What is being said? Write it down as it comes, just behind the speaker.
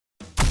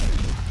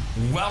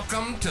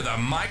Welcome to the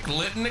Mike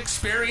Litton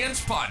Experience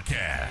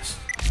Podcast.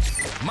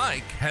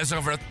 Mike has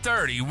over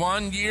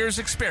 31 years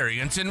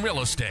experience in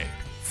real estate,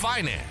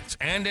 finance,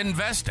 and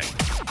investing.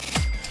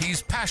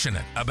 He's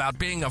passionate about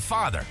being a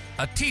father,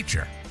 a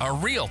teacher, a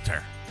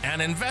realtor,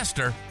 an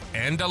investor,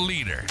 and a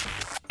leader.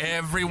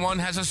 Everyone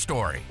has a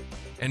story,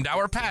 and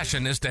our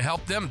passion is to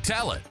help them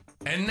tell it.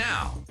 And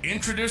now,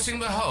 introducing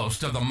the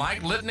host of the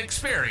Mike Litton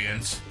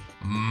Experience,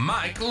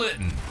 Mike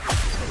Litton.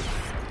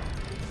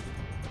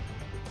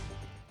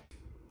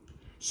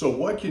 So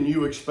what can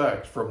you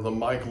expect from the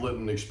Mike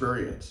Litton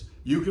Experience?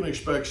 You can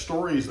expect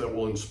stories that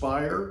will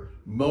inspire,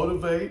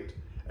 motivate,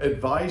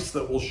 advice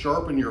that will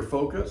sharpen your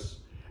focus,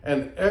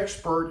 and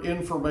expert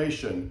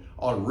information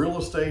on real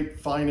estate,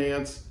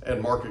 finance, and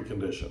market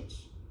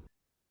conditions.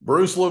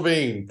 Bruce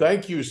Levine,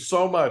 thank you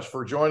so much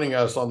for joining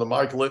us on the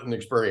Mike Litton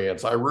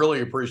Experience. I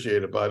really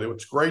appreciate it, bud.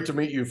 It's great to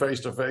meet you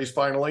face to face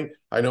finally.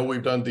 I know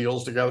we've done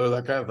deals together,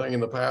 that kind of thing in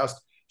the past.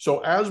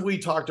 So as we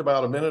talked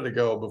about a minute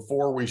ago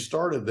before we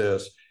started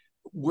this,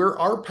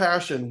 our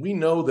passion, we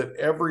know that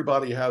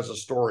everybody has a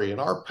story,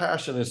 and our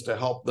passion is to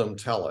help them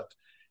tell it.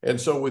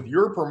 And so with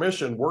your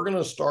permission, we're going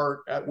to start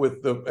at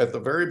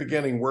the very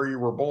beginning where you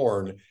were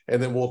born, and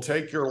then we'll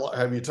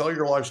have you tell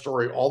your life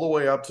story all the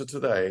way up to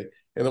today,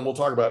 and then we'll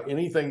talk about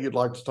anything you'd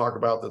like to talk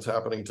about that's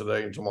happening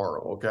today and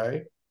tomorrow.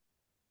 Okay?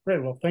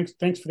 Great. Well,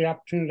 thanks for the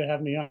opportunity to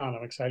have me on.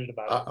 I'm excited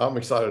about it. I'm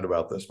excited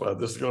about this, bud.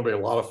 This is going to be a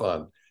lot of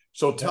fun.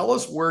 So tell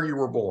us where you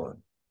were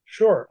born.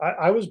 Sure.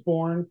 I was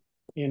born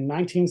in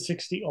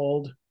 1960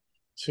 old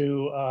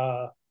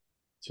to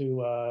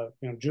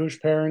Jewish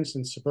parents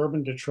in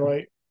suburban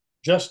Detroit,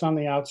 just on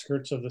the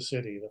outskirts of the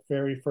city, the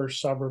very first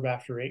suburb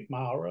after 8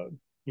 Mile Road.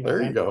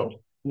 There you go.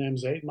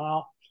 Name's 8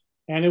 Mile.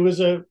 And it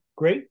was a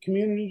great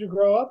community to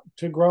grow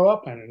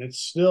up in. And it's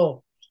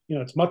still,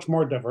 it's much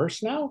more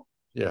diverse now.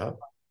 Yeah.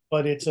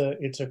 But it's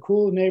a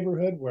cool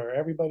neighborhood where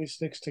everybody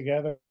sticks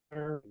together.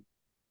 And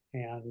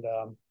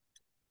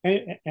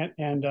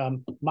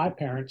my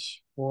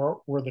parents were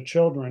the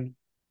children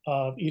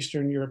of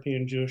Eastern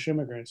European Jewish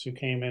immigrants who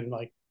came in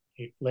like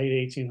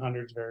late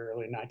 1800s, very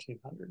early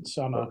 1900s.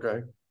 So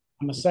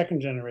I'm a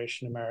second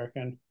generation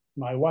American.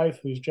 My wife,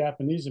 who's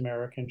Japanese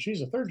American,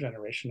 she's a third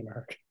generation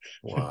American.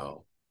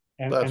 Wow.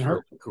 That's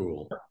really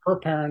cool. Her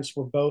parents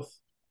were both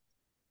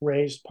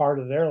raised part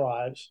of their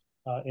lives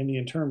in the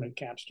internment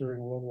camps during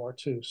World War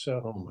II.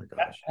 So oh my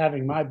gosh.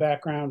 Having my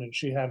background and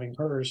she having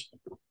hers,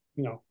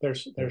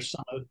 there's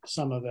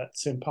some of that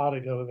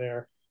simpatico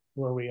there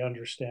where we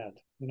understand,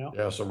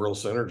 Yeah, some real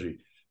synergy.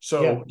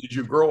 So Did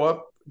you grow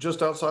up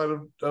just outside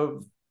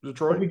of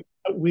Detroit?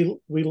 We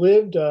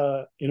lived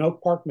in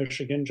Oak Park,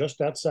 Michigan,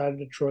 just outside of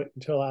Detroit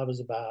until I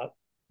was about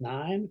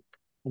 9.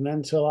 And then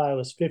until I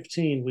was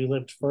 15, we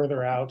lived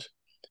further out.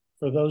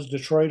 For those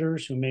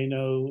Detroiters who may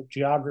know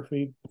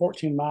geography,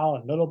 14 Mile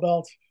and Middle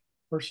Belt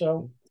or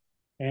so.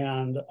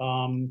 And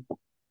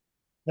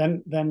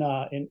then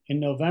in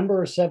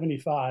November of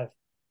 75,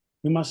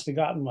 we must have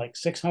gotten like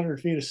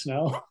 600 feet of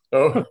snow.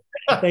 Oh.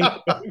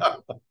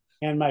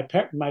 And my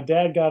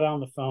dad got on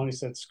the phone. He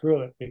said,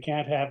 "Screw it, we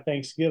can't have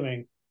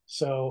Thanksgiving."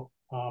 So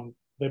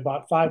they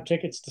bought 5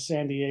 tickets to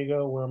San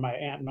Diego, where my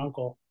aunt and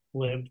uncle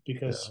lived,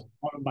 because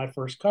one of my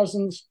first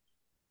cousins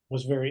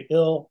was very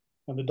ill,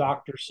 and the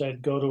doctor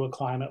said, "Go to a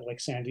climate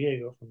like San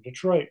Diego from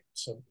Detroit,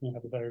 so you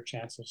have a better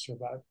chance of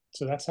surviving."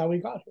 So that's how we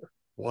got here.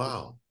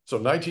 Wow. So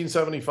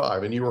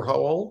 1975, and you were how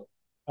old?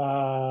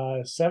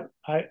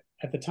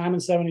 At the time in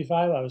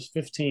 75, I was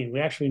 15. We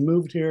actually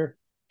moved here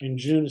in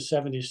June of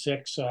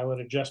 76, so I would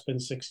have just been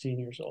 16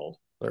 years old.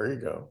 There you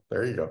go.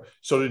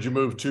 So did you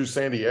move to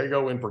San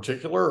Diego in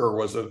particular, or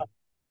was it?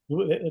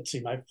 Let's see,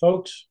 my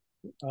folks,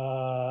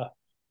 at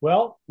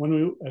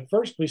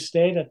first we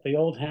stayed at the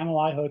old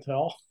Hanalei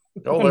Hotel.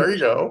 Oh, there you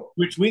go.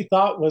 Which we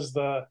thought was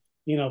the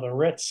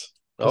Ritz.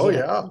 Oh,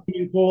 yeah.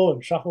 Swimming pool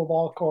and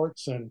shuffleball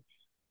courts. And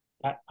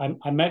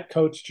I met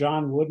Coach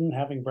John Wooden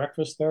having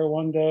breakfast there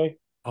one day.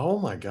 Oh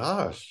my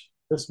gosh.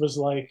 This was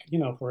like,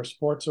 for a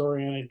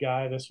sports-oriented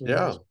guy, this was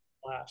his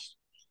blast.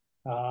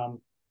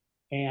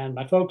 And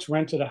my folks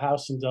rented a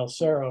house in Del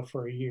Cerro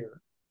for a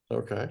year.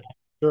 Okay.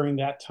 During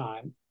that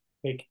time,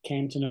 they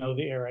came to know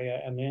the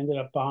area, and they ended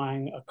up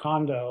buying a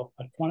condo,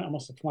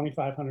 almost a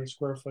 2,500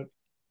 square foot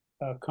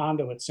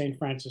condo at St.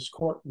 Francis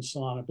Court in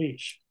Solana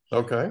Beach.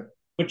 Okay.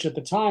 Which at the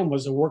time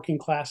was a working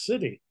class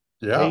city.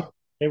 Yeah.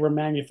 They were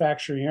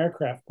manufacturing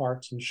aircraft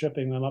parts and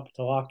shipping them up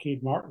to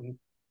Lockheed Martin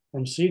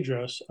from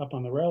Cedros up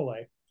on the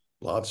railway.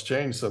 Lots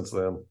changed since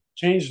then.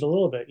 Changed a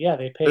little bit. Yeah,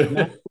 they paid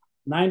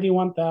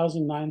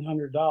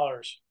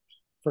 $91,900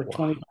 for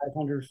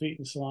 2,500 feet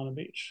in Solana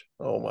Beach.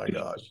 Oh my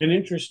gosh. And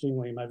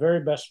interestingly, my very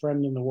best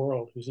friend in the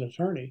world, who's an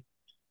attorney,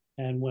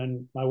 and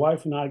when my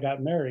wife and I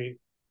got married,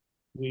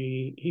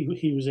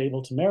 he was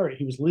able to marry.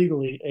 He was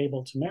legally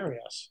able to marry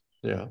us.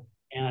 Yeah.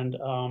 And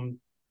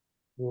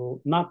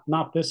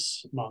not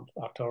this month,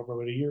 October,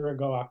 but a year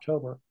ago,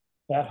 October,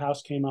 that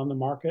house came on the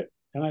market,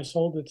 and I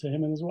sold it to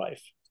him and his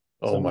wife.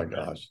 Oh my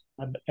gosh.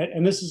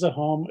 And this is a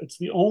home. It's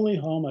the only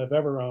home I've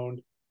ever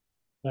owned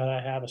that I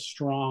have a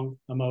strong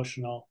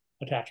emotional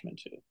attachment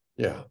to.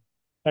 Yeah.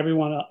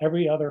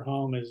 Every other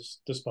home is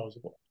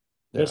disposable.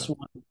 Yeah. This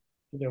one,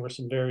 there were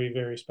some very,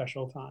 very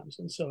special times.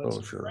 And so Oh,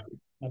 it's sure.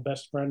 my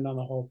best friend on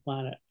the whole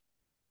planet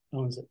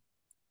owns it.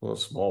 Well, a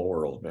small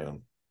world,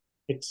 man.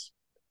 It's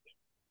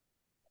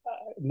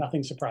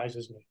nothing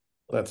surprises me.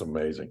 That's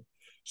amazing.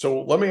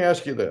 So let me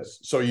ask you this.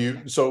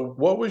 So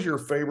what was your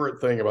favorite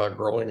thing about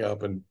growing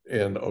up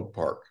in Oak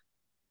Park?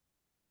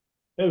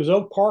 It was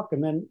Oak Park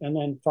and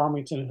then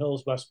Farmington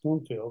Hills, West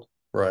Bloomfield.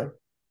 Right.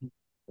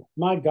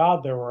 My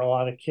God, there were a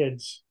lot of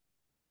kids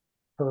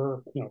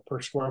per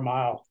square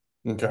mile.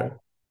 Okay.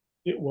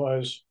 It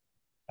was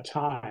a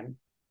time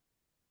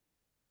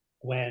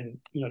when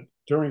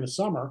during the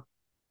summer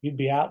you'd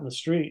be out in the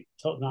street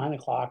till 9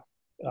 o'clock.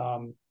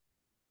 Um,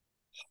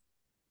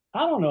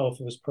 I don't know if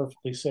it was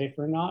perfectly safe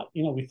or not.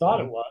 We thought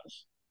Yeah. it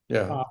was.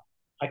 Yeah. Uh,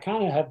 I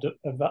kind of have to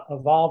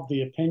evolve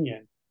the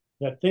opinion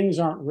that things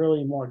aren't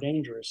really more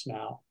dangerous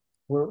now.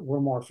 We're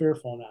more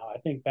fearful now. I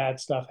think bad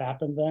stuff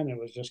happened then. It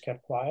was just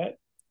kept quiet.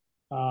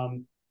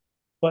 Um,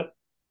 but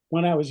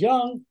when I was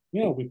young,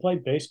 we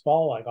played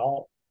baseball like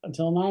all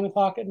until 9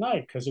 o'clock at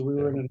night because we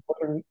were Yeah.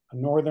 in a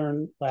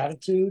northern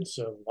latitude.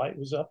 So light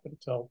was up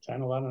until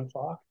 10, 11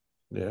 o'clock.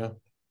 Yeah.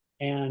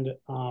 And,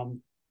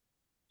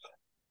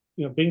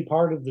 being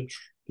part of the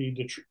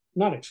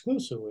not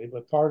exclusively,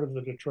 but part of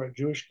the Detroit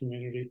Jewish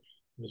community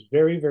was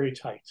very, very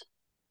tight.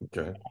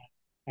 Okay.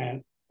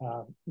 And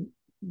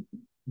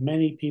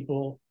many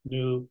people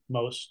knew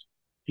most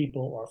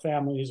people or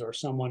families or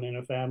someone in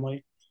a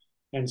family.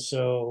 And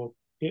so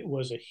it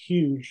was a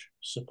huge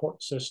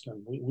support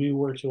system. We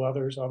were to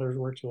others, others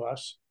were to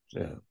us.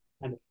 Yeah.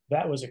 And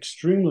that was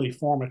extremely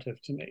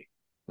formative to me.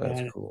 That's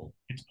And cool.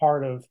 it's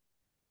part of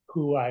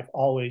who I've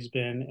always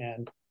been.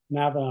 And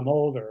now that I'm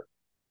older,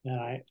 and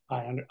I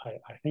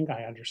think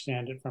I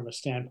understand it from a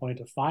standpoint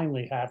of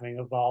finally having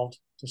evolved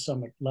to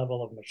some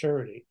level of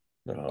maturity,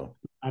 No,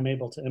 I'm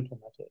able to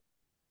implement it.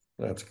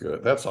 that's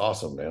good. That's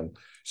awesome, man.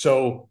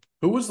 So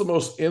who was the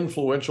most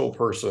influential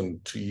person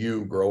to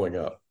you growing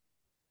up?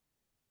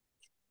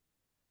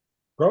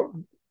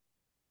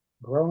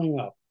 Growing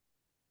up,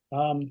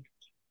 um,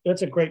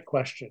 that's a great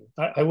question.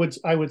 I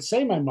would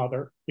say my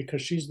mother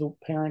because she's the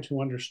parent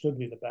who understood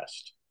me the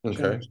best. She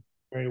Okay. understood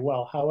very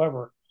well.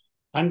 However,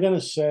 I'm going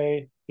to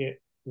say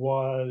it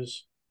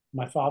was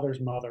my father's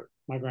mother,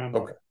 my Okay.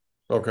 grandmother.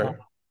 Uh, Okay.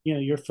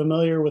 you're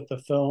familiar with the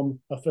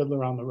film A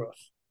Fiddler on the Roof,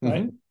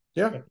 right? Hmm.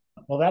 Yeah.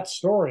 Well, that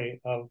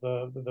story of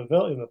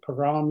the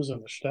pogroms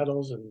and the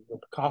shtetls and the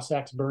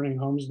Cossacks burning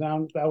homes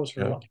down, that was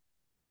her Yeah. life.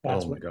 Oh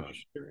That's my what she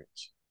gosh.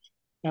 experienced.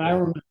 And I Wow.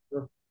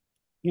 remember,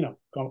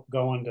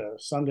 going to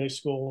Sunday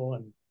school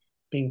and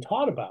being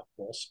taught about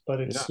this, but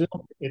Yeah.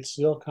 it's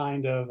still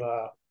kind of,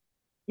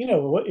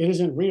 it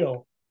isn't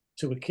real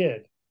to a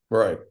kid.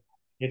 Right.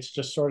 It's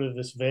just sort of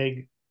this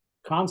vague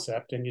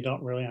concept, and you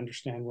don't really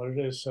understand what it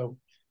is. So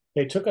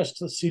they took us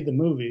to see the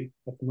movie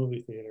at the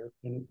movie theater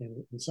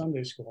in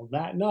Sunday school.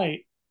 That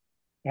night,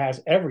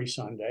 as every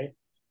Sunday,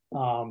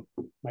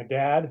 my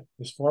dad,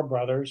 his four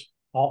brothers,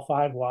 all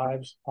five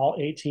wives, all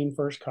 18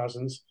 first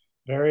cousins,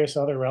 various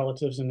other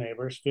relatives and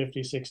neighbors,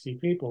 50, 60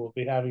 people would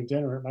be having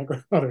dinner at my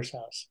grandmother's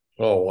house.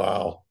 Oh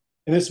wow.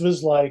 And this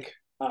was like,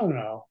 I don't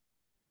know,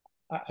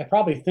 I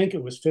probably think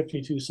it was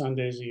 52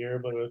 Sundays a year,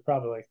 but it was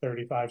probably like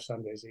 35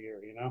 Sundays a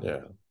year.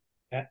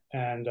 Yeah.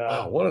 And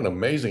Wow. What an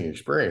amazing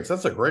experience.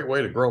 That's a great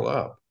way to grow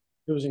up.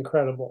 it was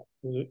incredible.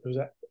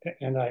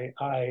 And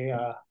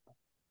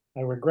I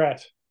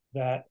regret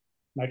that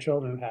my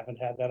children haven't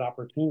had that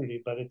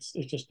opportunity, but it's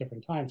just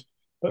different times.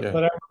 But Yeah.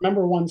 but I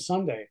remember one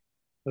Sunday,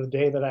 the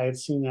day that I had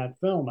seen that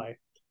film, I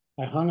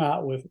hung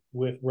out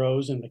with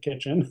Rose in the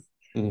kitchen,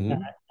 and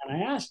Hmm. I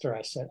asked her.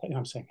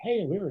 I'm saying,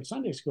 hey, we were at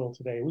Sunday school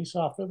today. We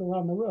saw Fiddler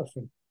on the Roof,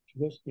 and she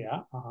goes,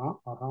 yeah, uh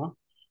huh.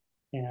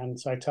 And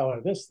so I tell her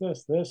this,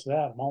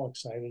 that. I'm all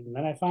excited, and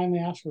then I finally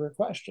ask her a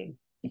question.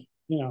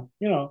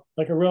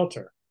 Like a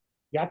realtor,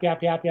 yap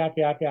yap yap yap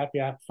yap yap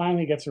yap.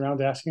 Finally gets around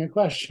to asking a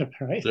question,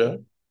 right? Yeah.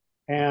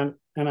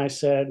 And I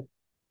said,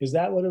 "Is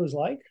that what it was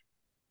like?"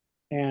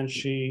 And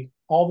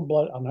all the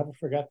blood. I'll never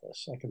forget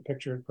this. I can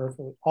picture it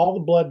perfectly. All the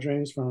blood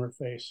drains from her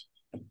face.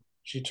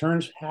 She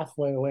turns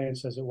halfway away and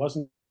says, "It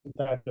wasn't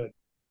that good."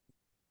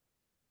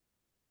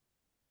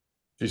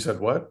 She said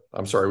what?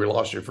 I'm sorry, we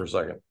lost you for a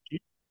second.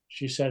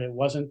 She said, "It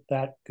wasn't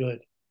that good,"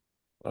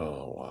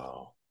 Oh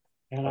wow.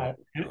 and Oh I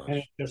and it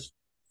gosh. just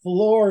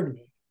floored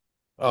me.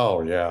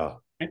 Oh yeah.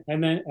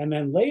 And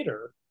then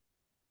later,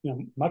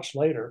 much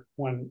later,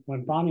 when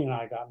Bonnie and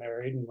I got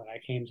married, and when I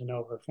came to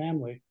know her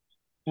family,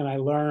 and I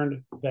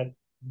learned that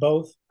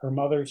both her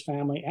mother's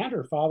family and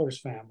her father's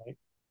family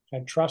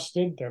had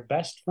trusted their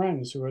best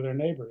friends, who were their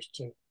neighbors,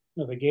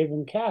 they gave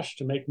them cash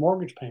to make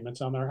mortgage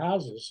payments on their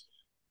houses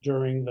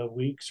during the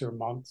weeks or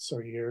months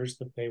or years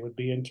that they would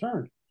be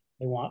interned.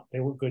 They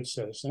were good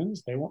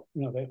citizens. They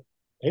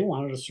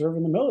wanted to serve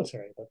in the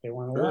military, but they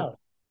weren't Sure. allowed.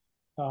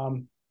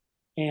 Um,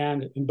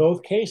 and in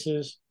both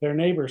cases, their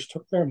neighbors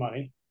took their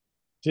money,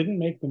 didn't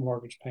make the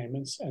mortgage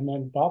payments, and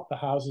then bought the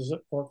houses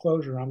at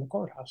foreclosure on the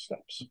courthouse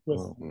steps with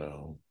Oh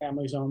no.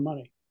 family's own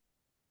money.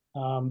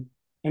 Um,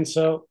 And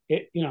so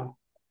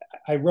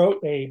I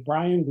wrote a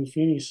Brian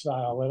Buffini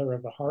style letter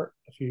of the heart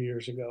a few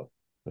years ago,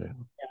 Yeah.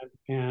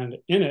 and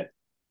in it,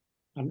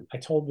 I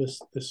told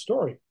this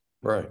story,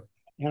 Right.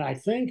 and I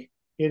think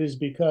it is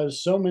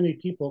because so many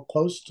people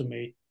close to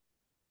me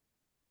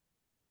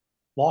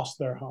lost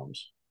their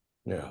homes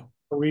Yeah.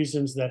 for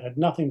reasons that had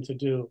nothing to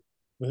do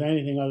with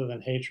anything other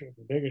than hatred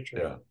and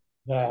bigotry. Yeah.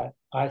 That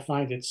I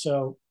find it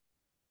so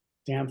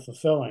damn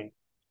fulfilling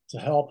to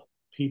help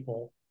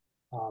people.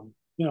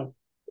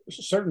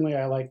 Certainly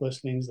I like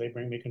listings; they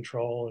bring me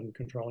control and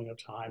controlling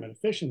of time and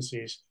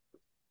efficiencies.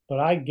 But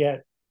I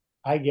get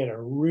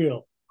a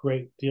real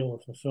great deal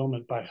of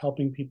fulfillment by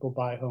helping people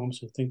buy homes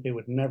who think they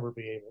would never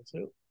be able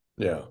to.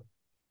 Yeah.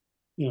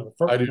 The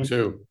I first do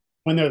too.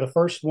 when they're the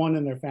first one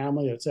in their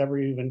family that's ever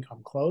even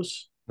come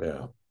close,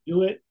 Yeah.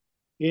 do it.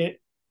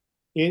 It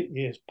it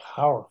is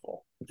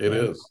powerful, It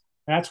and is.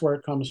 that's where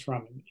it comes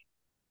from.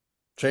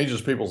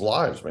 Changes people's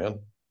lives, man.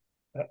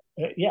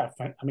 Yeah,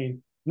 I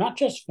mean, not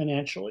just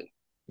financially,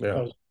 Yeah.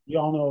 because we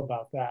all know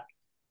about that,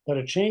 but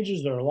it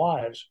changes their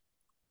lives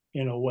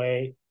in a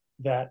way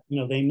that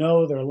they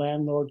know their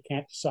landlord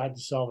can't decide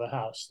to sell the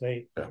house.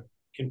 They Yeah.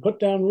 can put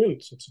down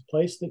roots. It's a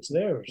place that's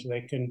theirs.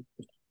 They can,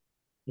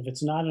 if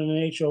it's not in an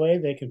HOA,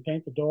 they can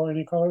paint the door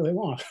any color they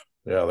want.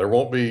 Yeah. There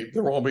won't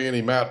be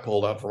any mat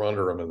pulled out from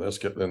under them in this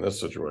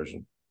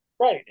situation.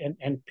 Right,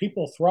 and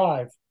people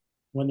thrive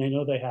when they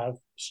know they have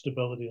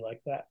stability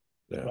like that.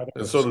 Yeah. Whether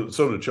And it's so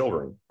do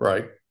children,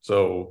 right?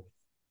 So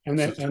and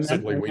then and then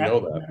statistically, and we that, know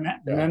and that. then that,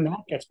 and Yeah. then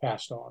that gets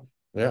passed on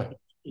Yeah.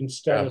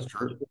 instead Yeah. of It's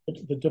true.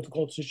 the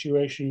difficult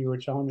situation you were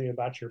telling me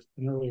about an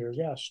earlier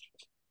guest,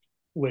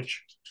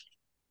 which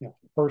the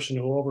person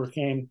who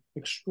overcame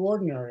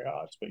extraordinary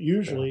odds, but Yeah.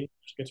 usually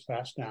gets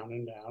passed down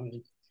and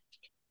down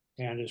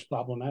and is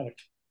problematic.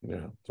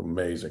 Yeah, it's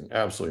amazing,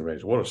 absolutely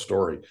amazing. What a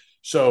story.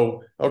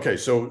 So, okay,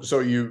 so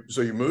you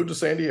moved to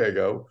San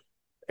Diego,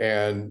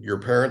 and your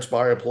parents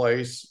buy a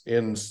place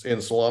in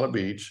Solana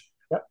Beach,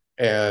 Yep.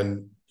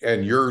 and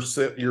you're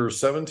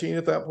 17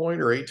 at that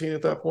point or 18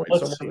 at that point,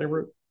 Let's somewhere in see. the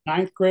neighborhood.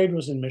 Ninth grade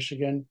was in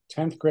Michigan.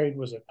 10th grade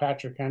was at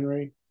Patrick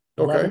Henry.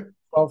 Okay. 11th,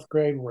 12th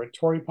grade were at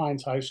Torrey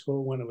Pines High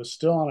School when it was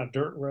still on a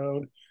dirt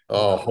road.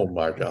 Oh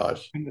my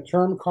gosh. And the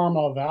term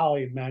Carmel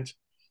Valley meant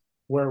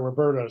where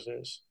Roberto's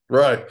is,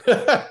 Right.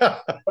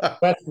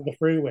 west of the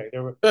freeway.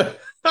 There were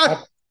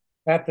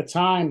at the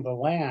time the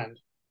land,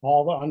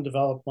 all the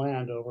undeveloped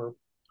land over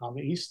on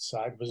the east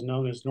side was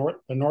known as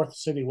the North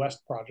City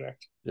West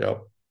Project.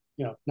 Yep.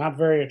 Not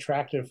very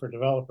attractive for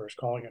developers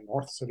calling it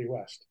North City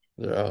West.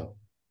 Yeah.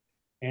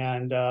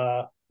 And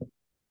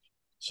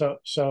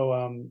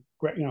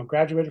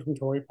graduated from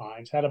Torrey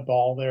Pines, had a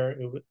ball there.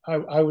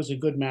 I was a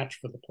good match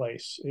for the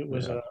place. Yeah.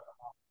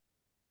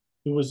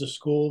 It was a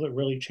school that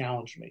really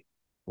challenged me,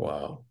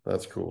 Wow,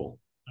 that's cool.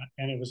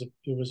 and it was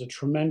a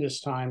tremendous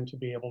time to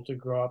be able to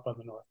grow up on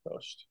the North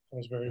Coast. I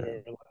was very, Yeah.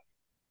 very lucky.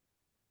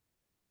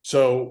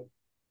 So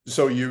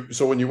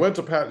when you went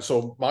to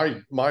so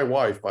my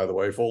wife, by the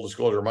way, full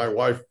disclosure, my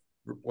wife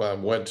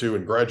went to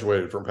and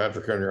graduated from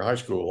Patrick Henry High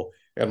School,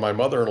 and my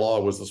mother-in-law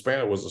was the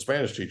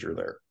Spanish teacher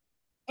there.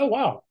 Oh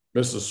wow,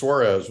 Mrs.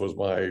 Suarez was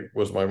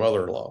my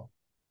mother-in-law.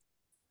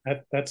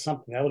 that's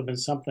something. That would have been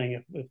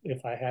something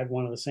if I had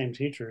one of the same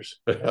teachers.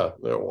 Yeah,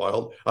 they're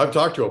wild. I've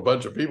talked to a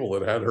bunch of people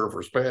that had her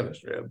for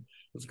Spanish, man.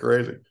 It's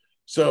crazy.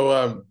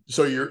 So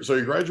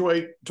you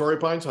graduate Torrey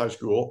Pines High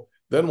School.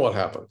 Then what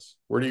happens?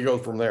 Where do you go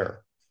from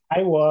there?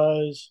 I've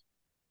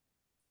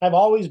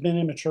always been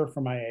immature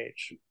for my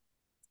age.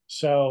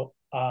 So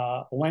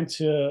went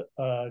to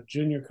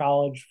junior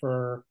college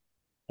for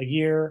a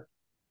year.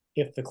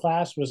 If the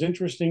class was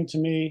interesting to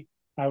me,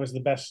 I was the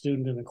best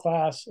student in the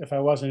class. If I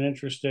wasn't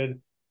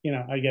interested,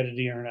 I get a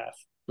D or an F.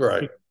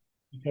 Right.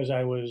 Because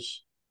I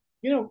was,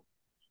 and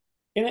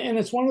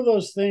it's one of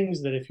those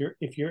things that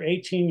if you're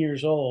 18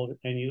 years old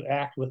and you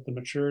act with the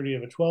maturity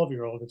of a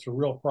 12-year-old, it's a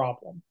real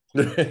problem.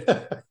 And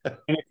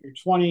if you're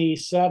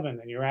 27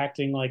 and you're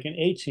acting like an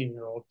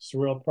 18-year-old, it's a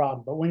real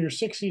problem. But when you're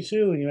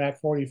 62 and you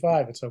act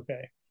 45, it's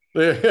okay.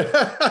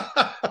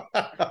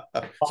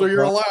 So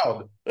you're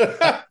allowed.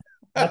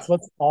 That's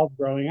what's all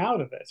growing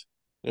out of it.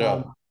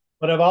 Yeah.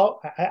 But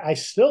I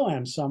still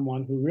am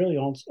someone who really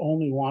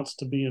only wants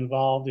to be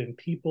involved in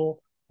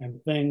people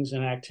and things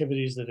and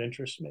activities that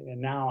interest me.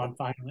 And now I'm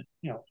finally,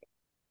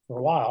 for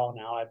a while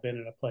now, I've been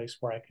in a place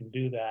where I can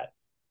do that.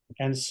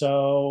 And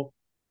so,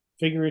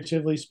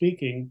 figuratively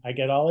speaking, I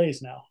get all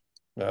A's now.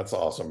 That's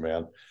awesome,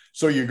 man.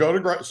 So you go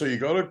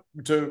to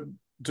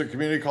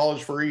community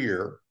college for a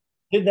year.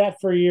 Did that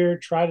for a year,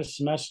 tried a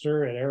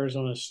semester at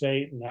Arizona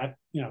State, and that,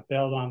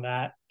 bailed on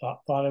that.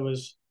 Thought I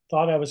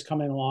was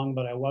coming along,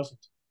 but I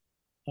wasn't.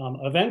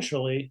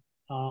 Eventually,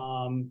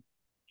 in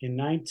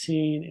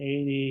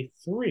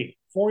 1983,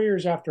 4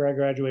 years after I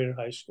graduated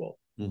high school,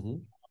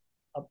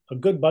 a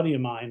good buddy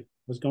of mine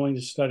was going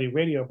to study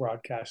radio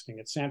broadcasting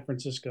at San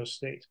Francisco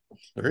State.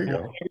 There you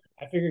go.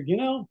 I figured,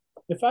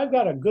 if I've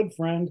got a good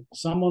friend,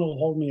 someone will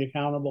hold me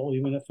accountable,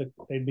 even if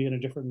they'd be in a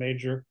different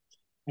major.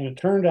 And it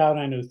turned out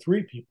I knew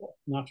three people,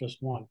 not just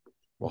one.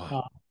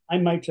 Wow. I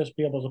might just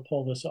be able to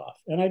pull this off.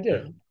 And I Yeah.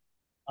 did.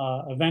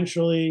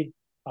 Eventually,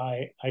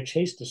 I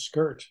chased a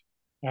skirt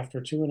after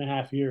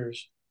 2.5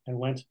 years and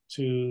went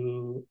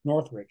to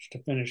Northridge to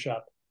finish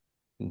up,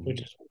 Mhm.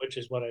 which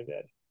is what I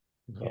did.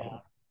 Yeah.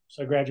 Oh,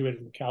 So I graduated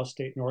from Cal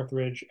State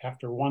Northridge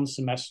after one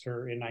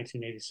semester in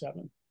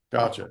 1987.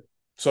 gotcha.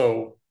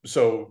 So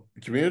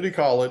community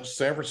college,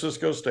 San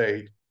Francisco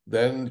State,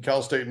 then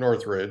Cal State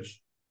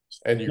Northridge,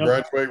 and you No,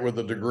 graduate with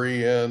a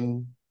degree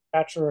in.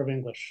 Bachelor of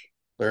English.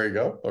 There you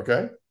go.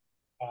 Okay.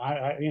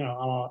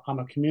 I'm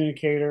a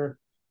communicator.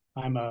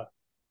 I'm a,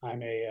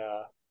 am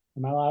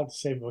I allowed to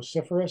say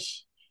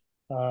vociferous?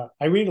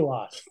 I read a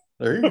lot.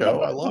 There you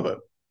go. I love it.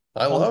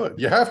 I Um, love it.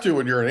 You have to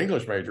when you're an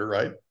English major,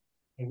 right?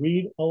 I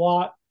read a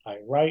lot. I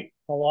write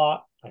a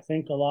lot. I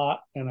think a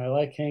lot, and I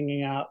like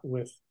hanging out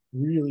with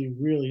really,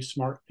 really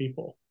smart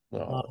people. Oh,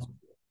 Um,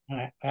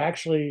 I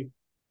actually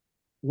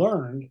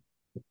learned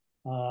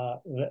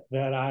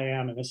that I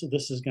am, and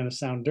this is going to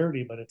sound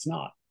dirty, but it's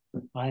not.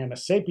 I am a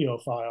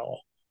sapiophile.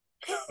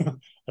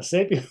 A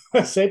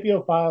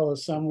sapiophile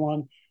is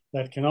someone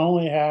that can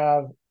only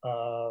have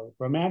a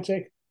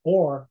romantic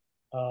or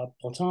a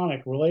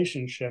platonic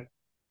relationship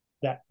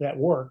that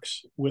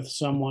works with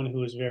someone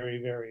who is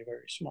very, very,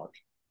 very smart.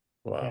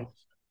 And wow.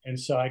 and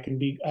so I can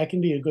be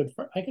a good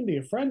I can be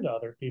a friend to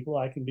other people.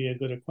 I can be a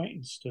good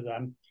acquaintance to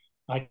them.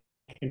 I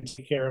can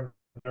take care of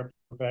their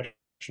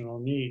professional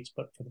needs.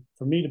 But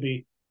for me to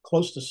be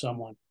close to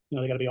someone,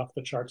 they got to be off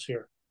the charts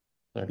here.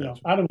 I You know,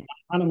 got you.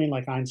 I don't mean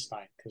like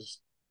Einstein, because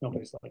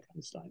nobody's like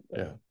Einstein. But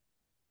Yeah.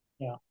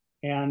 yeah,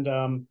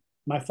 and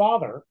my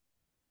father,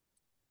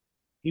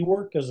 he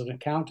worked as an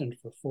accountant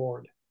for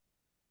Ford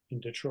in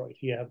Detroit.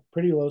 He had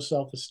pretty low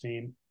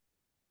self-esteem.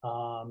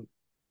 Um,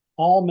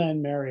 all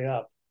men marry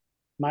up.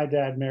 My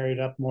dad married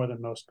up more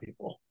than most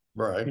people.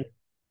 Right.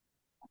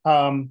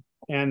 And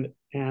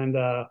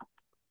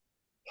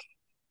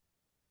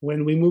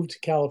when we moved to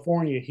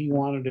California, he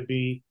wanted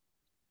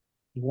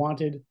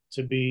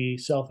to be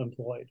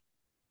self-employed,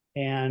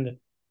 and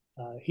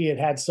he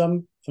had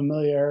some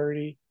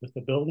familiarity with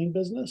the building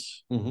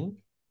business, Hmm.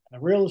 the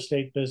real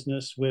estate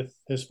business with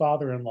his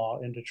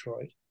father-in-law in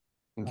Detroit.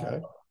 Uh,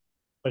 Okay.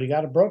 but he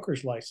got a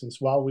broker's license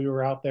while we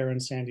were out there in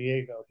San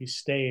Diego. He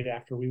stayed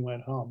after we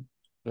went home.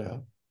 Yeah.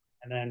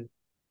 And then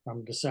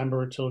from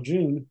December till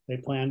June, they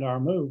planned our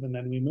move, and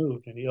then we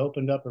moved. And he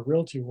opened up a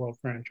Realty World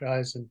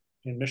franchise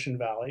in Mission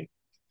Valley.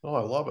 Oh,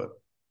 I love it.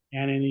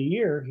 And in a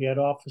year, he had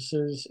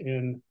offices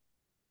in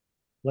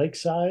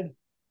Lakeside,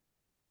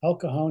 El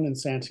Cajon, and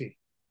Santee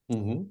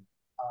Hmm.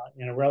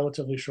 in a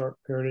relatively short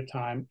period of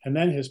time. And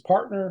then his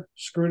partner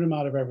screwed him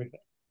out of everything.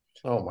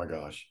 Oh my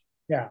gosh.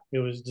 Yeah, it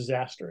was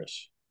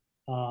disastrous.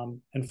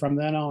 And from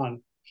then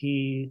on,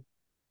 he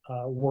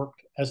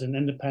worked as an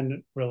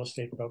independent real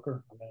estate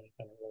broker. I'm an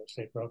independent real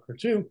estate broker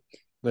too.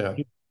 Yeah.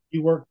 He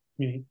worked,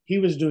 I mean, he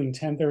was doing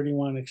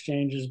 1031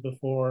 exchanges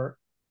before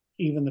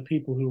even the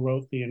people who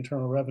wrote the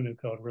Internal Revenue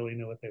Code really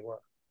knew what they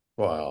were.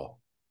 Wow.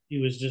 He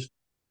was just,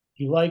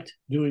 he liked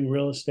doing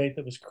real estate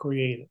that was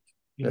creative.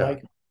 He Yeah.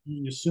 liked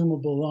doing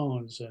assumable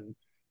loans and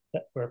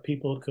where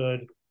people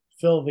could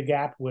fill the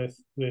gap with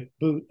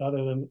boot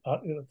other than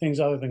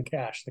things other than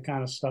cash, the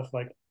kind of stuff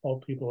like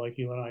old people like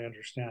you and I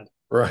understand.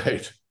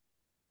 Right.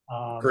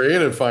 Um,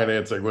 Creative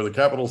financing with a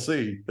capital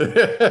C.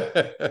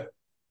 and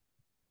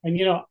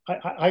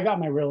I got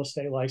my real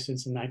estate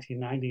license in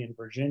 1990 in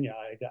Virginia.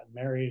 I got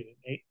married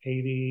in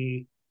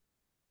 80.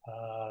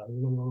 I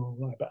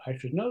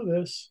should know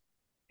this.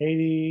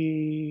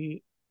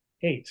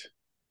 88.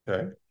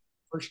 Okay.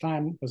 First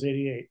time was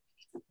 88.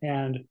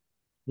 And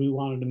we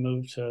wanted to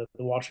move to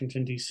the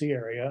Washington, D.C.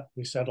 area.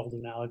 We settled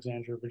in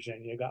Alexandria,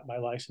 Virginia, got my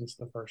license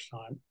the first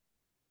time.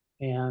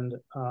 And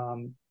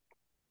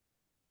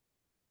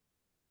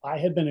I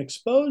had been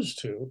exposed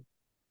to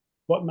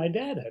what my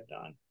dad had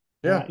done.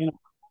 Yeah.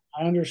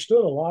 I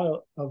understood a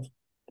lot of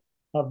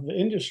the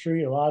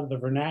industry, a lot of the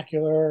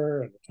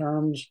vernacular and the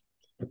terms,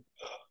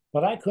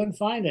 but I couldn't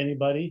find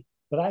anybody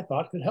that I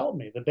thought could help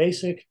me. The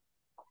basic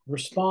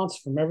response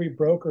from every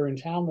broker in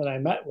town that I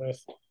met with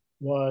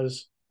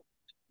was,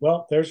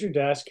 well, there's your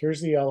desk.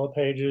 Here's the yellow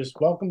pages.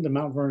 Welcome to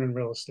Mount Vernon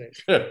Real Estate.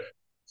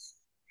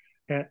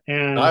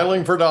 And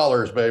Dialing for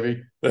dollars,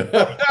 baby.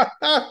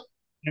 and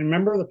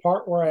remember the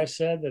part where I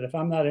said that if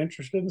I'm not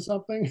interested in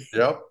something,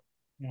 Yep.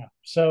 yeah.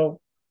 So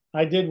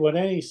I did what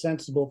any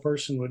sensible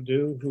person would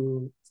do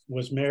who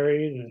was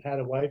married and had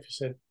a wife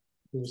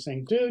who was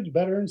saying, dude, you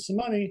better earn some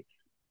money.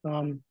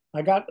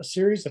 I got a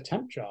series of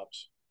temp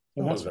jobs.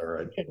 And Oh, is that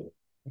right?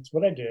 That's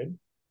what I did.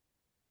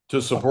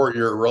 To support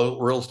your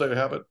real estate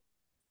habit?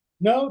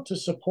 No, to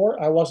support,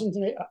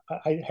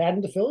 I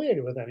hadn't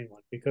affiliated with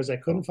anyone because I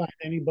couldn't Oh, find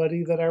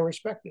anybody that I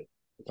respected.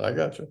 I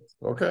got you.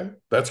 Okay.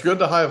 That's good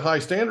to have high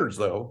standards,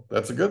 though.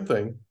 That's a good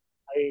thing.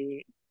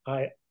 I,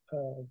 I,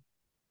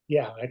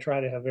 yeah, I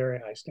try to have very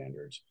high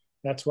standards.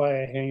 That's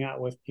why I hang out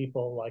with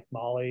people like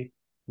Molly,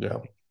 Yeah.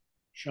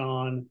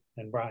 Sean,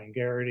 and Brian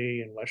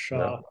Garrity and Wes Yeah.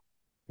 Shaw,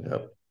 Yeah.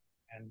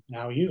 and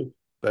now you.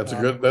 That's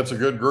a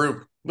good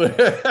group.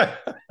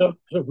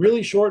 The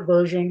really short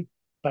version,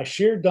 by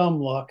sheer dumb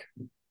luck,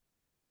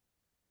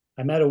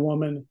 I met a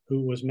woman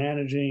who was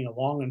managing a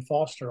Long and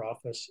Foster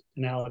office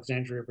in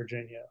Alexandria,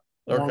 Virginia.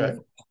 Okay.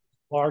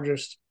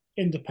 Largest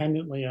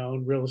independently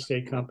owned real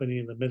estate company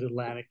in the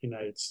mid-Atlantic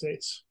United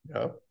States.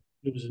 Yeah.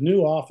 It was a new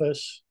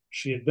office.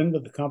 She had been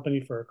with the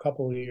company for a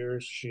couple of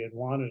years. She had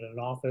wanted an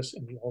office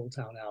in the Old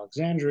Town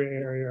Alexandria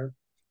area.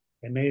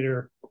 They made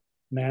her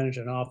manage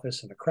an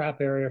office in a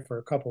crap area for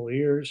a couple of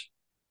years.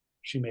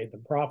 She made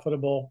them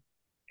profitable.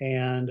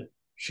 And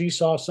she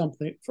saw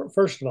something.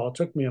 First of all, it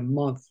took me a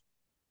month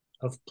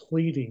of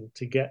pleading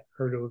to get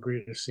her to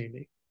agree to see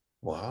me.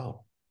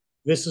 Wow.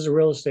 This is a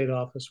real estate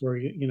office where,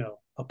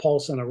 a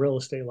pulse and a real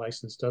estate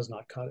license does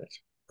not cut it.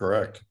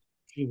 Correct.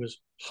 She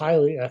was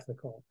highly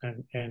ethical.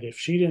 And if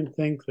she didn't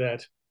think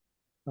that,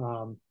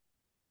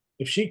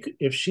 if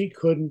she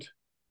couldn't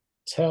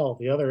tell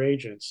the other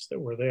agents that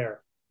were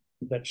there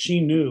that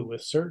she knew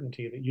with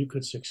certainty that you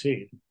could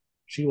succeed,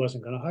 she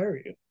wasn't going to hire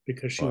you,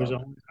 because she was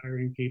only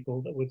hiring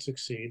people that would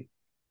succeed.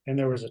 And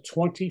there was a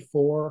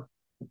 24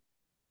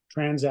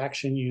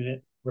 transaction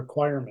unit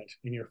requirement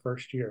in your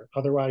first year.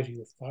 Otherwise, you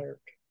were fired.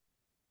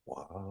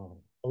 Wow.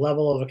 A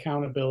level of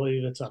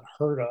accountability that's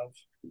unheard of.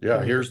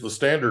 Yeah, here's the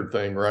standard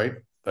thing, right?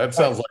 That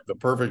sounds like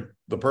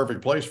the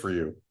perfect place for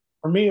you.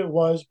 For me, it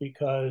was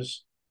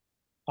because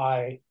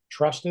I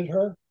trusted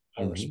her.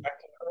 I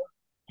respected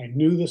her. I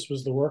knew this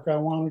was the work I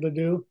wanted to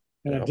do.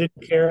 And I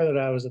didn't care that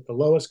I was at the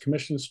lowest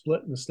commission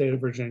split in the state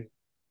of Virginia.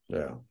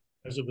 Yeah.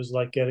 Because it was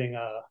like getting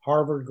a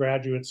Harvard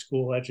graduate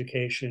school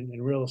education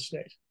in real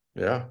estate.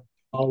 Yeah.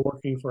 All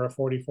working for a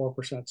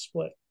 44%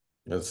 split.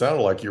 It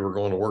sounded like you were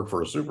going to work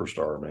for a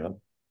superstar, man.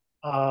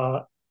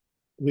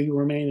 We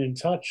remain in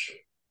touch.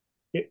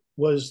 It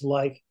was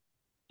like,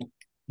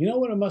 you know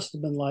what it must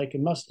have been like?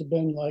 It must have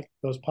been like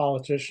those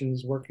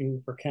politicians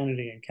working for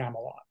Kennedy and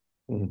Camelot.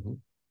 Mm-hmm.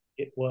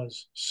 It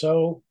was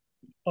so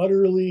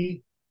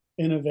utterly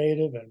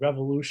innovative and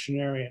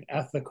revolutionary and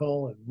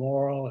ethical and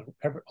moral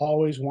and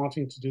always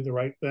wanting to do the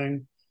right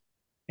thing.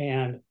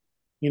 And,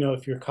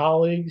 if your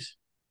colleagues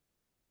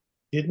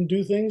didn't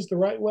do things the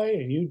right way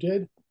and you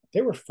did,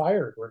 they were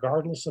fired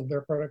regardless of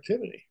their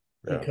productivity,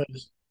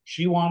 because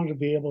she wanted to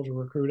be able to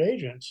recruit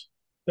agents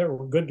that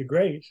were good to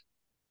great,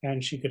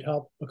 and she could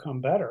help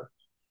become better.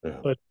 Yeah.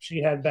 But if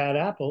she had bad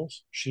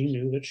apples, she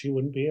knew that she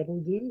wouldn't be able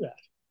to do that.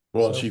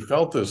 Well, she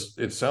felt this,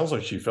 it sounds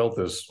like she felt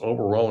this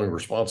overwhelming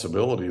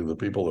responsibility of the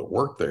people that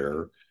worked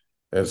there.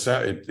 And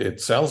it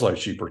sounds like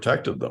she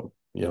protected them,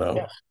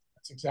 Yeah,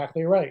 that's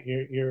exactly right.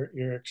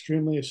 You're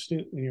extremely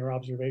astute in your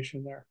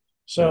observation there.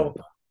 So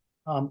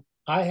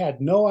I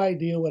had no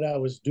idea what I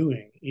was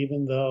doing,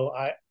 even though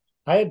I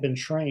had been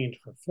trained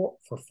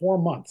for 4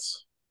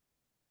 months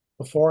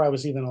before I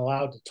was even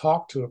allowed to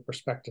talk to a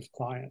prospective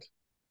client.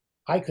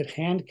 I could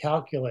hand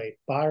calculate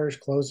buyers'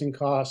 closing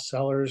costs,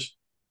 sellers'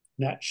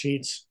 net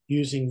sheets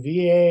using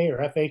VA or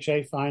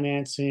FHA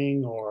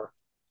financing, or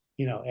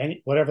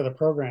whatever the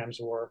programs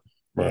were.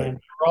 Right. And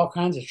there were all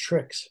kinds of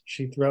tricks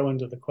she'd throw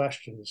into the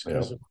questions,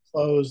 because it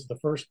closed the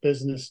first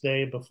business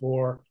day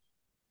before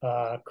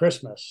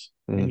Christmas.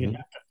 And you'd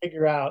have to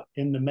figure out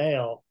in the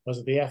mail,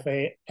 was the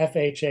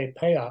FHA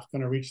payoff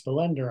going to reach the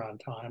lender on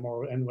time,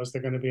 and was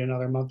there going to be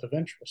another month of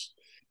interest?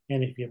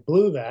 And if you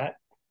blew that,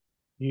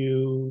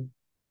 you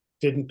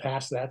didn't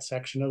pass that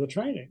section of the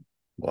training.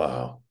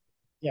 Wow.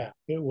 Yeah,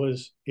 it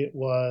was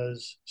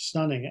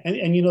stunning. And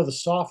the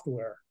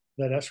software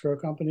that escrow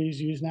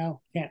companies use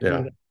now can't do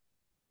that.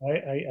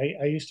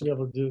 I used to be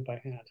able to do it by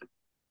hand.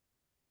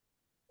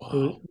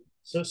 Wow.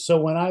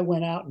 So when I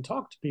went out and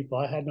talked to people,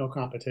 I had no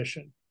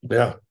competition.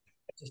 Yeah.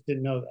 I just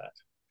didn't know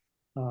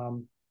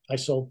that. I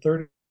sold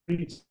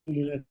 32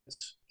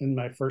 units in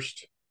my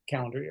first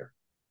calendar year.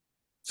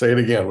 Say it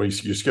again.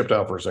 You skipped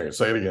out for a second.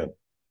 Say it again.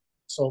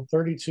 Sold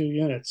 32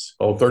 units.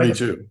 Oh,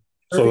 32.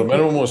 So the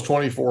minimum was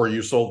 24.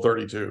 You sold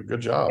 32.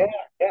 Good job.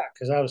 Yeah,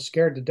 because I was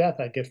scared to death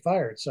I'd get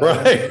fired. So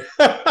right.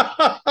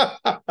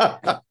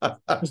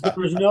 Because there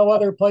was no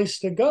other place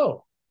to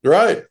go.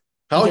 Right.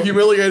 How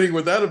humiliating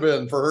would that have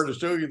been for her to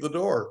show you the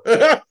door?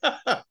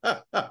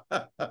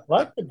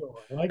 Like the door.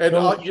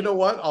 And you know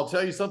what? I'll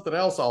tell you something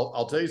else.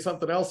 I'll tell you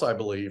something else. I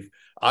believe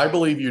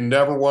you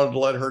never wanted to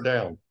let her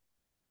down.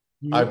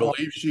 I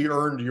believe she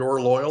earned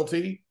your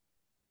loyalty.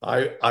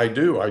 I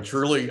do. I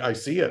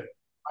see it.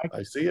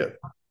 I see it.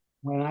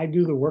 When I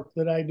do the work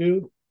that I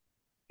do,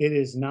 it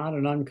is not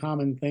an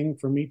uncommon thing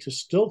for me to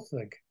still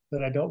think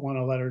that I don't want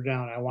to let her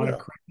down. I want to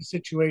create a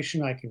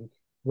situation I can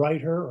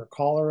write her or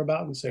call her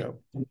about and say,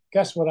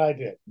 guess what I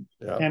did?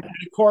 Yeah. And of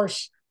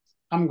course,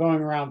 I'm going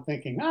around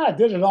thinking, I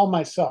did it all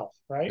myself,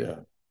 right? Yeah.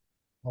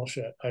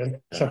 Bullshit.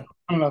 So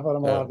I don't know what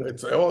I'm allowed to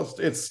do.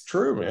 It's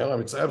true, man. I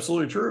mean, it's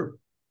absolutely true.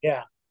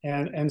 Yeah.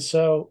 And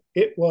so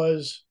it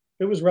was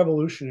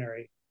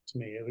revolutionary to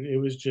me. It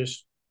was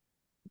just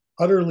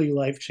utterly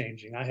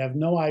life-changing. I have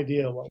no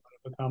idea what would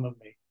have become of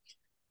me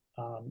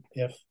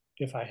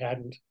if I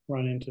hadn't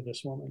run into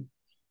this woman.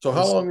 So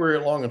how long were you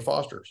at Long and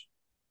Foster's?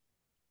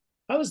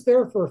 I was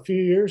there for a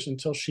few years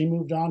until she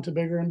moved on to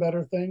bigger and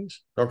better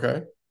things.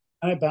 Okay.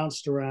 And I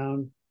bounced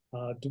around,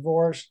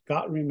 divorced,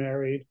 got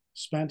remarried,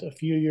 spent a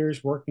few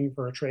years working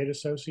for a trade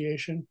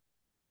association.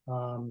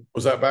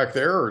 Was that back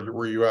there, or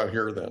were you out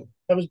here then?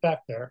 I was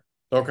back there,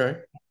 Okay.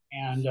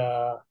 and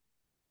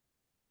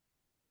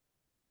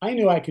I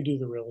knew I could do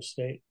the real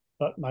estate.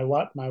 But my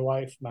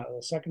wife,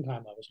 the second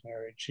time I was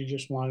married, she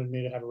just wanted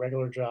me to have a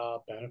regular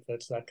job,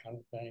 benefits, that kind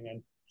of thing,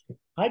 and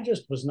I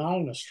just was not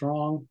in a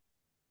strong.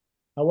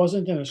 I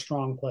wasn't in a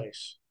strong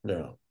place.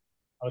 Yeah.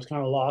 I was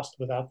kind of lost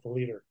without the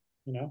leader,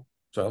 you know?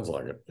 Sounds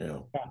like it. Yeah.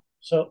 Yeah.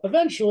 So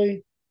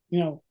eventually, you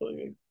know,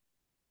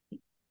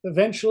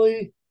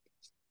 eventually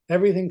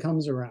everything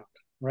comes around,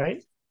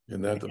 right?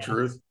 Isn't that the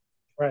truth?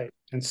 Right.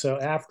 And so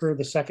after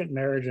the second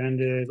marriage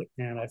ended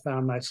and I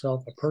found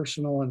myself a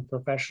personal and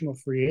professional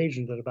free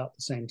agent at about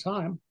the same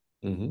time,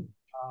 Mm-hmm.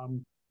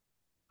 um,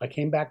 I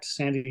came back to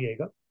San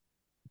Diego,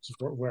 which is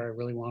where I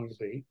really wanted to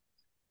be.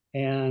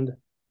 And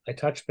I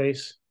touched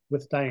base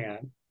with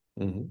Diane,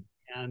 Mm-hmm.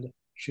 and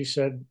she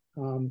said,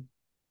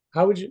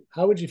 how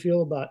would you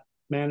feel about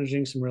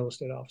managing some real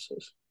estate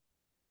offices?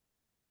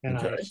 And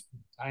Okay.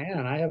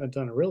 Diane, I haven't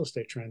done a real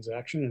estate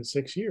transaction in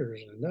 6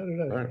 years. And da,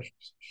 da, da. Right.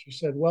 She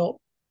said, well,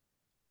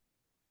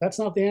 that's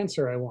not the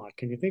answer I want.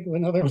 Can you think of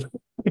another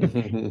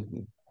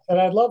one? And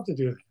I'd love to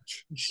do that.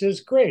 She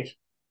says, great.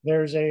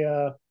 There's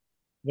a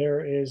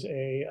there is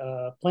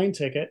a plane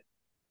ticket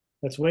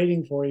that's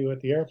waiting for you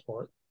at the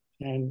airport,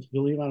 and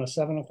you leave on a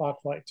 7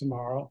 o'clock flight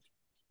tomorrow,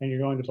 and you're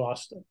going to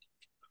Boston.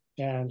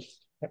 And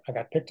I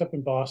got picked up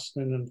in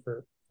Boston, and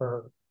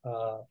for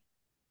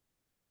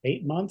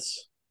 8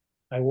 months,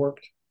 I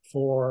worked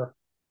for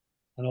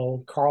an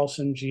old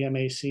Carlson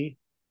GMAC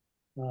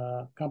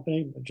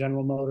company,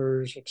 General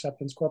Motors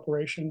Acceptance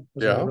Corporation.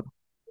 Yeah.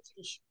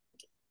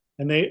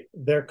 And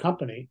their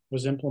company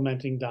was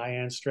implementing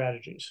Diane's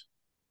strategies.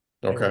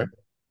 Okay.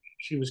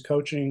 She was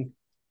coaching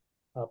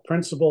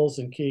principals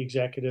and key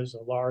executives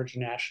of large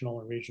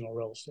national and regional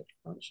real estate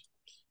firms.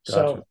 Gotcha.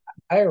 So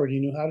I already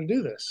knew how to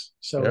do this.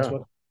 So it's Yeah.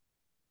 what,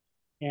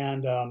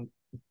 and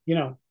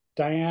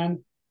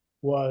Diane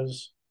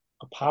was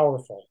a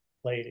powerful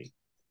lady,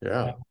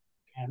 Yeah.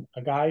 and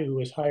a guy who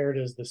was hired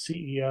as the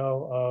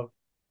CEO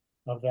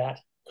of that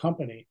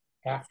company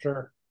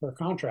after her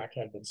contract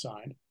had been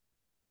signed,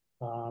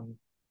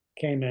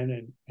 came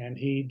in, and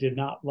he did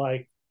not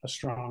like a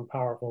strong,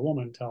 powerful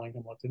woman telling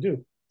him what to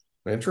do.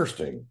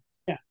 Interesting.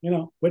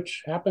 Yeah,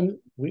 which happened.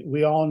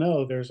 We all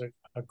know there's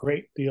a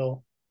great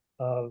deal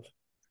of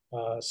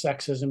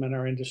sexism in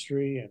our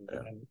industry,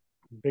 and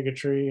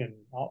bigotry and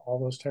all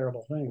those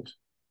terrible things.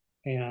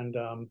 And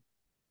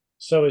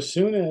so as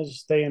soon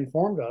as they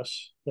informed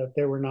us that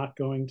they were not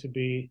going to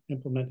be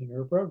implementing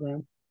her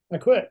program, I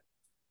quit.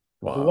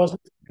 Wow.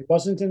 It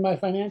wasn't in my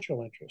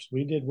financial interest.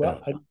 We did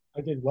well. Yeah.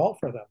 I did well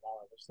for them while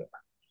I was there,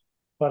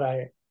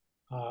 but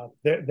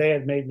they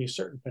had made me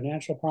certain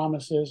financial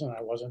promises, and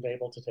I wasn't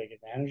able to take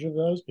advantage of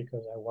those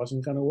because I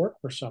wasn't going to work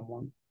for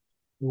someone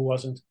who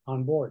wasn't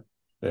on board.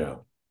 Yeah.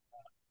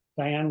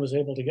 Diane was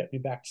able to get me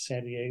back to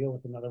San Diego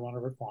with another one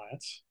of her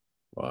clients.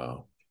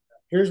 Wow.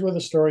 Here's where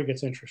the story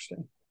gets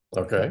interesting.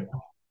 Okay.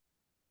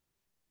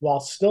 While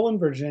still in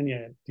Virginia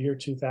in the year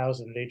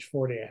 2000, at age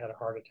 40, I had a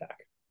heart attack.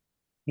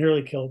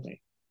 Nearly killed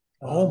me.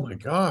 Oh my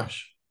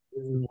gosh.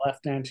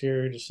 Left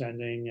anterior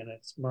descending, and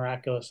it's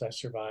miraculous I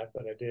survived,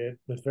 but I did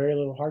with very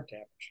little heart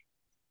damage.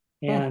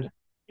 And,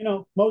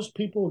 most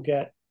people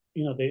get,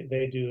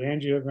 they do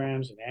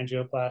angiograms and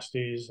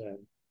angioplasties and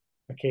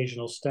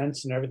occasional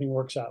stents, and everything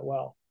works out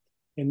well.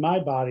 In my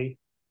body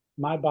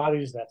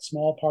is that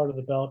small part of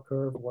the bell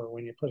curve where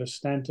when you put a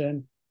stent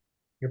in,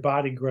 your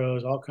body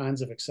grows all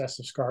kinds of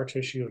excessive scar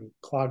tissue and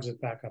clogs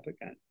it back up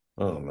again.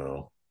 Oh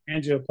no.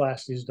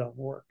 Angioplasties don't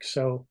work.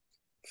 So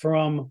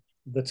from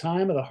the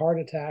time of the heart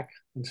attack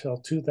until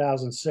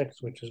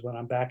 2006, which is when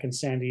I'm back in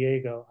San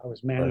Diego, I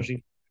was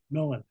managing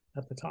Millen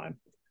at the time.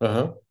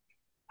 Uh-huh.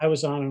 I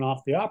was on and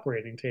off the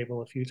operating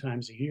table a few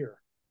times a year.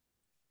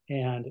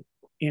 And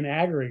in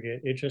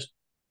aggregate, it just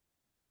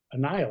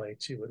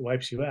annihilates you. It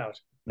wipes you out.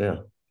 Yeah.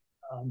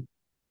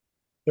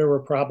 There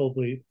were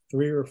probably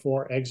 3 or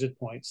 4 exit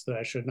points that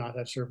I should not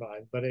have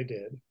survived, but I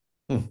did.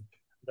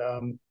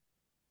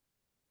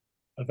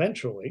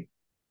 Eventually,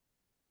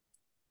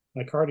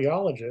 my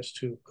cardiologist,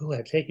 who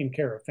had taken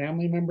care of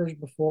family members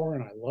before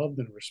and I loved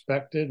and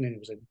respected, and he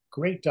was a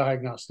great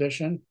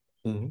diagnostician,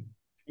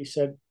 he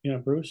said,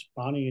 Bruce,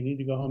 Bonnie, you need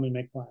to go home and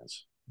make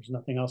plans. There's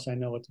nothing else I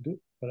know what to do,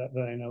 but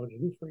I know what to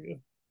do for you.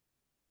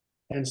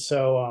 And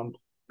so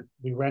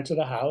we rented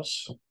a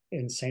house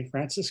in St.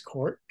 Francis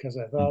Court because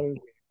I thought it would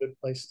be a good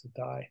place to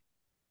die.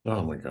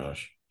 Oh my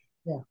gosh.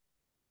 Yeah.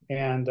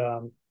 And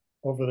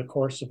over the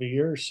course of a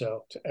year or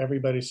so, to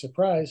everybody's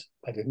surprise,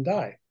 I didn't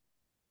die.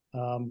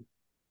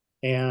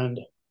 And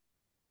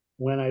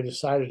when I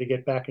decided to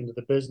get back into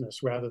the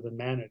business rather than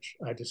manage,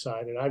 I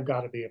decided I've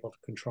got to be able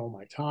to control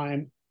my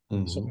time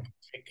so I can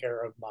take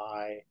care of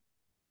my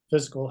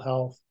physical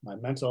health, my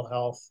mental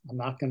health. I'm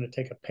not going to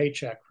take a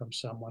paycheck from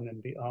someone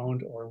and be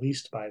owned or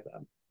leased by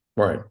them.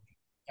 Right.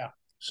 Yeah.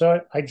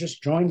 So I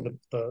just joined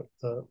the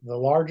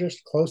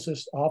largest,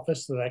 closest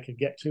office that I could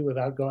get to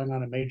without going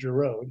on a major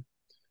road,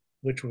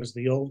 which was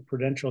the old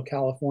Prudential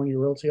California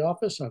Realty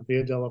office on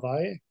Via de la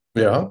Valle.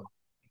 Yeah.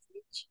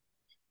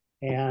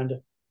 And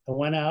I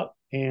went out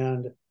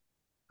and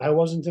I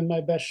wasn't in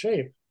my best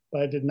shape,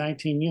 but I did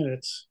 19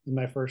 units in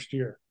my first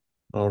year.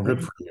 Oh, good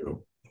And for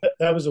you.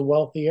 that was a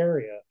wealthy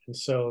area. And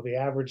so the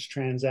average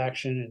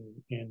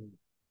transaction in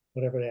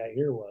whatever that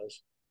year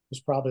was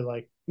probably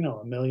like,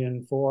 $1.4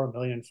 million, $1.5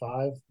 million,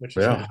 which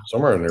is Yeah, now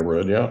somewhere in the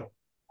neighborhood. Yeah.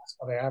 that's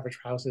how the average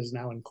house is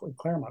now in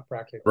Claremont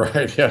practically.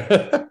 Right.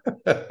 Yeah.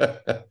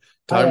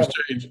 My Times average,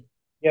 change.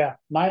 yeah,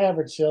 my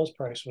average sales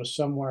price was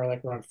somewhere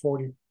like around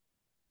 40,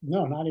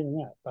 no, not even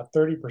that, about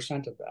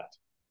 30% of that.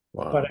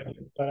 But Wow.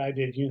 but I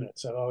did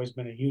units. I've always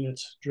been a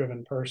units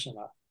driven person.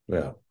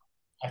 Yeah.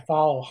 I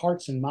follow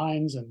hearts and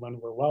minds, and when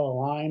we're well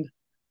aligned,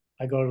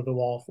 I go to the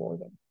wall for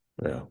them.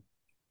 Yeah.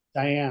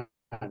 Diane,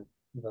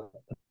 the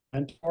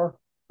mentor,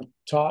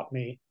 taught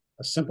me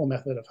a simple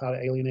method of how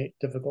to alienate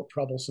difficult,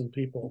 troublesome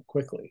people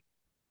quickly.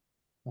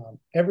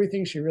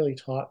 Everything she really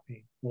taught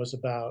me was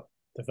about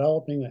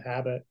developing the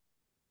habit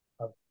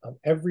of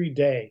every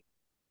day,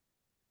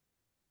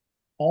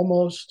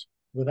 almost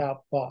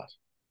without thought,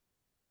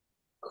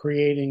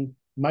 creating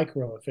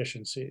micro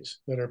efficiencies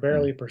that are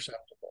barely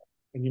perceptible.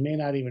 And you may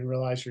not even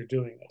realize you're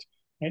doing it.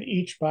 And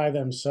each by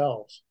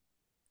themselves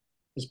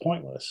is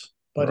pointless.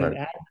 But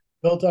Right.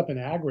 built up in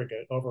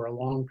aggregate over a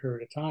long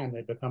period of time,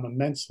 they become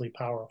immensely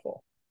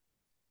powerful.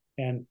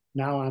 And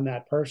now I'm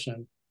that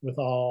person with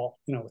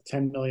with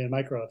 10 million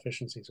micro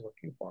efficiencies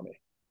working for me.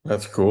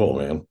 That's cool,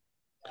 man.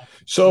 Yeah.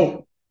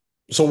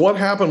 So what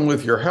happened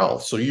with your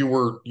health? So you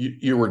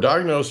were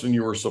diagnosed and I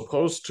you was were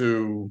supposed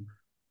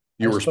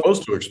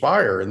supposed to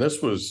expire, and that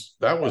to,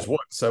 was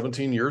what,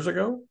 17 years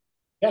ago?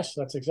 yes,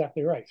 that's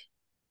exactly right.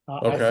 I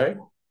Okay.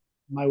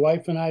 My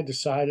wife and I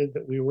decided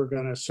that we were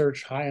going to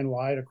search high and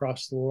wide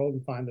across the world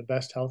and find the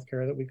best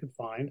healthcare that we could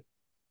find.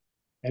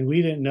 And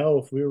we didn't know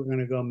if we were going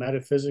to go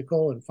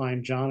metaphysical and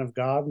find John of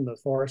God in the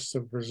forests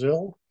of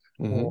Brazil,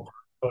 Hmm. or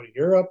go to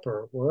Europe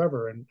or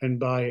wherever. And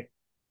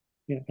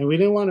we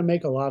didn't want to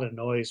make a lot of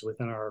noise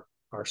within our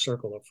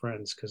circle of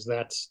friends because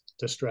that's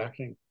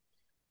distracting.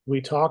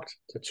 We talked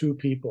to two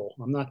people.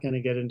 I'm not going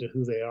to get into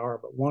who they are,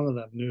 but one of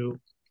them knew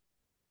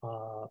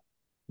uh,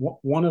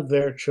 one of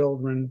their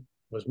children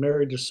was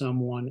married to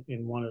someone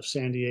in one of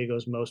San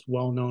Diego's most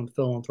well-known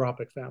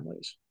philanthropic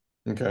families.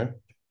 Okay.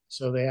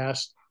 So they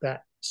asked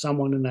that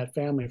someone in that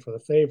family for the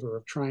favor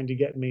of trying to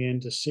get me in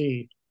to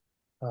see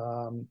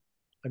um,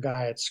 a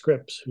guy at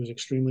Scripps who's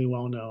extremely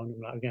well known.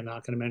 I'm again,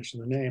 not going to mention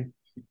the name.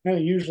 And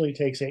it usually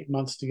takes 8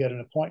 months to get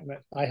an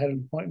appointment. I had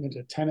an appointment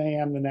at 10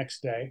 a.m. the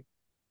next day.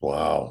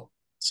 Wow.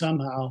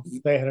 Somehow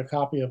they had a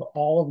copy of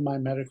all of my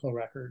medical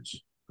records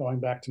going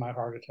back to my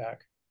heart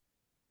attack.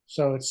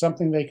 So it's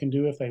something they can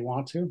do if they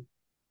want to.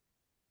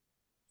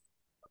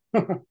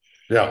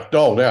 Yeah.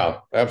 Oh, yeah.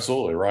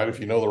 Absolutely. Right. If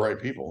you know the right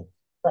people.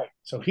 Right.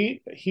 So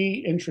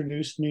he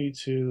introduced me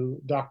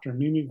to Dr.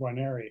 Mimi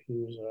Guarneri,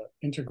 who's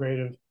an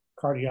integrative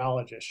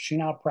cardiologist. She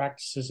now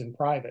practices in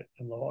private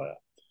in La Jolla.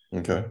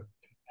 Okay.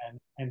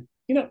 And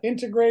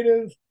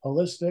integrative,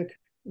 holistic,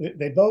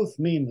 they both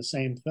mean the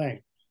same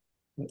thing.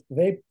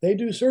 They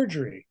do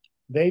surgery,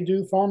 they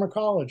do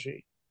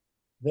pharmacology,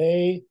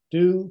 they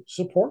do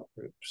support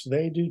groups,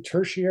 they do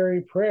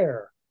tertiary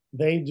prayer,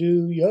 they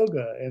do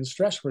yoga and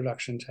stress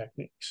reduction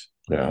techniques.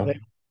 Yeah.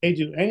 They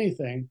do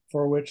anything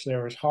for which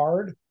there is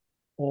hard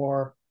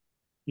or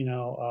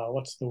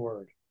what's the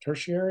word,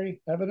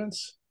 tertiary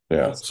evidence.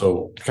 Yeah. That's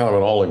So kind of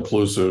an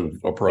all-inclusive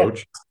Yeah,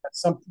 approach.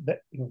 that's something that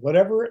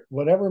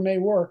whatever may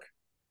work,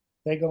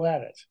 they go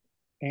at it.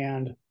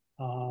 And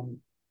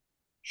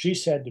she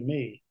said to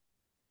me,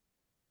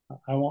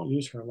 I won't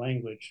use her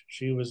language.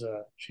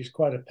 She's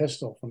quite a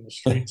pistol from the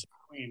streets of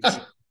Queens.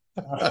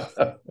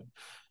 Uh,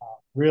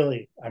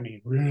 really, I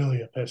mean,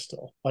 really a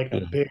pistol, like a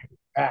Yeah. big,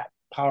 fat,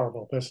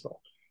 powerful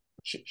pistol.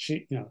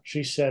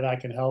 She said, I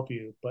can help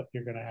you, but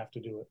you're going to have to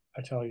do it.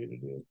 I tell you to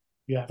do it.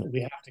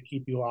 We have to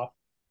keep you off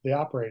the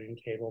operating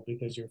table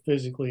because you're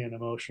physically and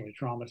emotionally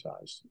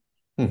traumatized.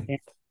 Hmm. And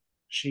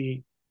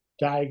she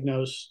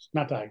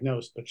not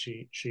diagnosed, but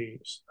she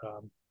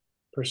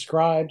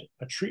prescribed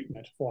a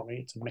treatment for me.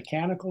 It's a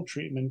mechanical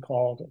treatment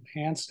called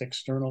enhanced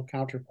external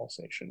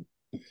counterpulsation.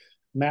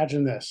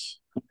 Imagine this: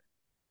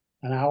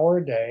 an hour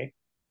a day,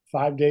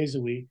 5 days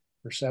a week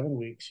for 7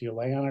 weeks. You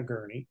lay on a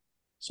gurney,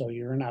 so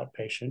you're an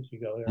outpatient. You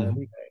go there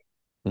every Mhm.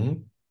 day.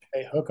 Mhm.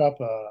 They hook up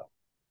a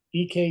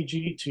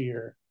EKG to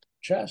your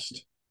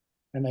chest,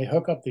 and they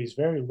hook up these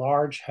very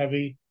large,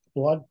 heavy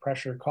blood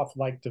pressure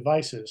cuff-like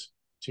devices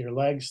to your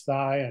legs,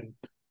 thigh,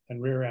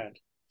 and rear end,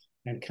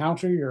 and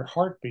counter your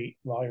heartbeat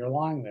while you're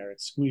lying there. It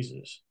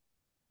squeezes.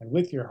 And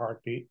with your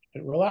heartbeat,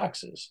 it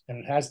relaxes. And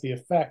it has the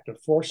effect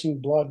of forcing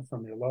blood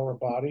from your lower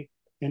body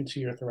into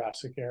your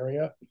thoracic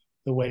area,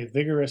 the way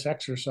vigorous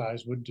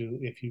exercise would do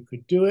if you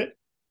could do it.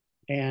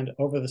 And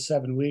over the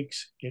 7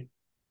 weeks,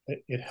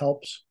 it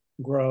helps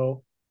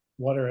grow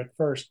what are at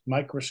first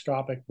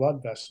microscopic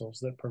blood vessels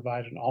that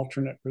provide an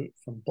alternate route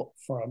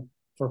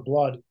for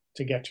blood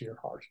to get to your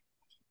heart.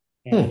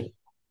 And Hmm.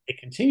 they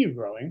continue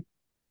growing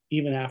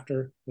even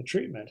after the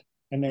treatment,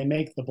 and they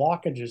make the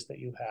blockages that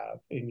you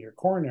have in your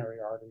coronary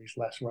arteries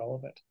less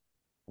relevant.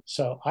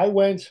 So I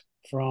went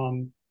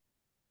from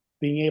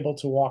being able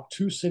to walk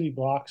 2 city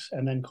blocks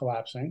and then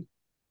collapsing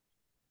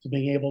to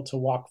being able to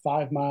walk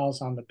 5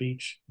 miles on the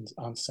beach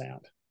on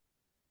sand.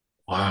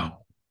 Wow.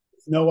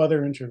 No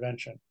other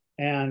intervention.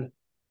 And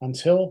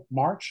until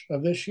March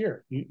of this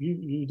year,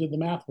 you did the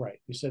math right.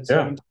 You said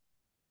 17.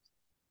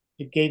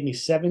 It gave me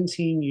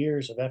 17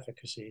 years of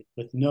efficacy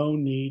with no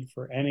need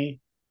for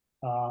any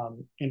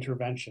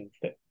intervention.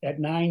 At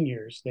 9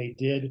 years, they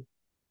did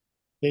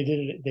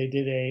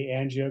a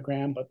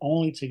angiogram, but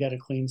only to get a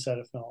clean set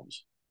of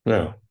films.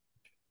 Yeah.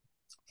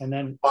 And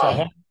then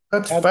wow.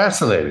 That's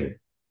fascinating.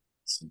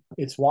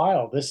 It's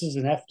wild. This is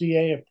an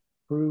FDA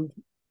approved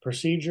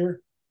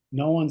procedure.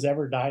 No one's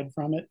ever died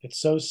from it. It's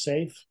so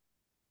safe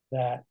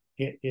that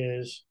it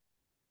is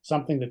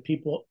something that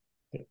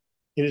it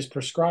is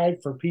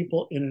prescribed for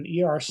people in an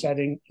ER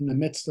setting in the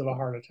midst of a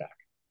heart attack.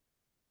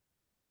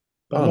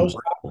 But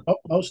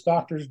most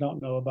doctors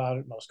don't know about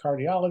it. Most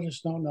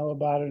cardiologists don't know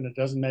about it, and it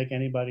doesn't make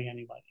anybody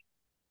any money.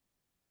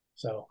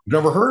 So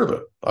never heard of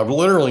it. I've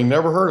literally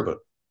never heard of it.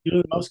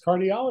 Most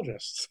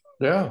cardiologists.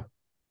 Yeah.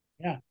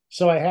 Yeah.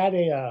 So I had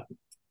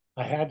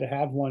to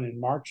have one in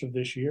March of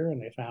this year,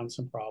 and they found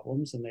some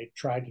problems, and they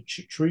tried to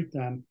treat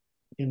them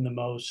in the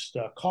most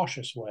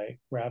cautious way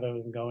rather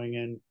than going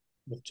in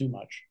with too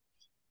much.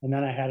 And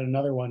then I had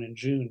another one in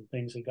June.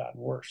 Things had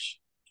gotten worse.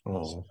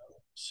 Oh.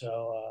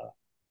 So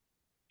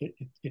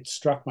it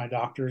struck my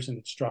doctors, and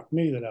it struck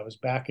me that I was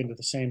back into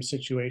the same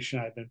situation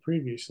I'd been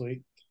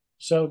previously.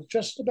 So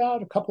just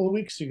about a couple of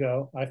weeks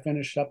ago, I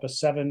finished up a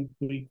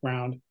 7-week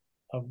round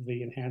of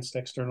the enhanced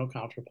external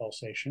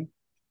counterpulsation.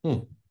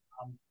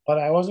 But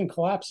I wasn't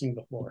collapsing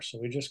before, so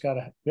we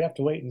have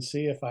to wait and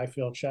see if I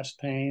feel chest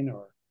pain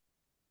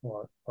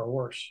or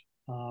worse.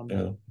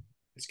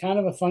 It's kind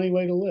of a funny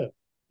way to live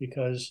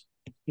because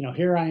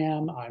here I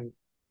am.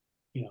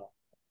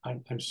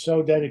 I'm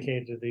so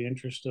dedicated to the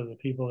interest of the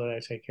people that I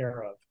take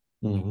care of,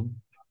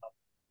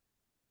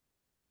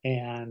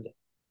 and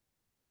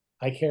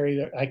I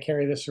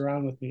carry this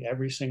around with me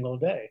every single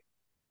day.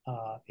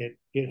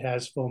 It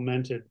has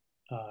fomented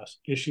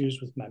issues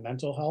with my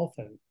mental health,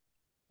 and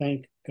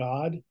thank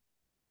God,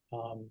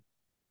 I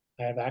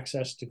have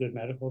access to good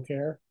medical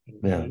care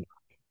and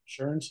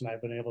insurance, and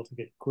I've been able to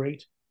get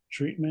great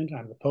treatment.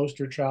 I'm the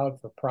poster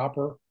child for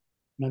proper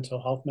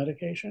mental health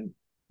medication.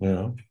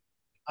 Yeah.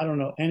 I don't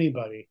know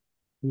anybody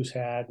who's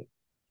had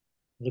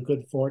the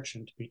good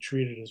fortune to be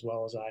treated as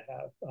well as I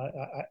have.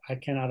 I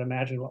cannot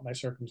imagine what my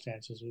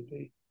circumstances would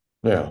be.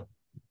 Yeah.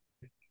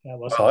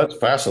 That's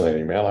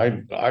fascinating,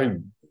 man.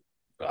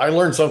 I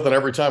learn something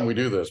every time we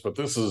do this, but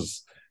this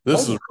is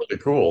really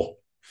cool.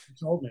 You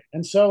told me.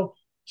 And so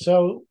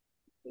the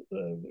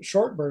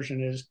short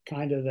version is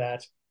kind of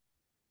that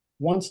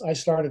once I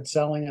started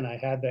selling, and I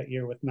had that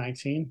year with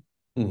 19,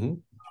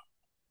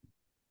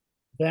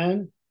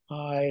 then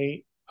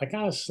I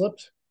kind of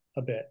slipped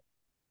a bit.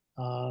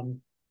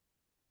 And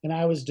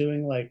I was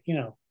doing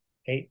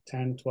 8,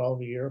 10,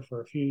 12 a year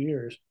for a few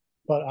years,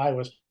 but I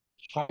was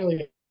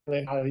highly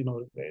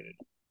motivated.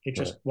 It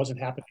just wasn't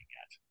happening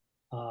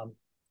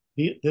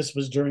yet. This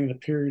was during the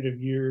period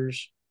of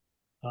years,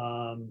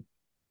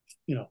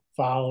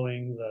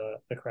 following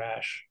the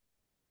crash.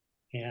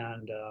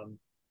 And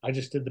I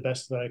just did the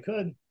best that I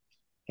could.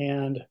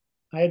 And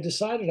I had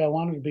decided I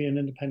wanted to be an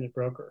independent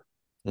broker.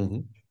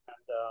 And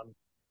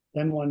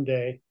then one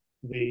day,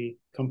 the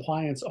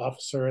compliance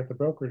officer at the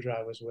brokerage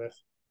I was with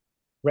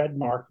red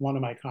marked one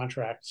of my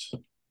contracts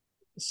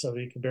so that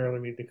he could barely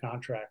read the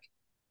contract.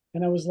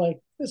 And I was like,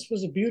 this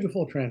was a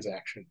beautiful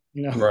transaction.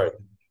 Right.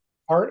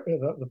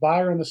 The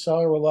buyer and the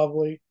seller were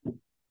lovely.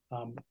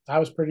 I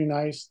was pretty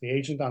nice. The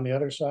agent on the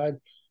other side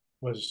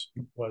was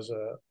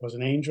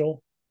an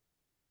angel.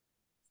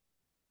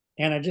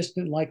 And I just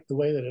didn't like the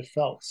way that it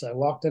felt. So I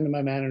walked into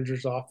my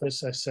manager's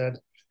office. I said,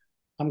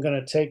 I'm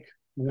going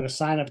to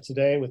sign up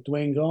today with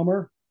Dwayne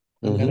Gomer.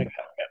 I'm going to get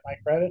my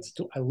credits.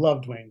 I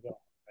love Dwayne Gomer.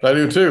 I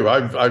do too.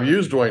 I've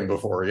used Dwayne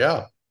before.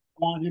 Yeah. I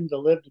want him to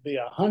live to be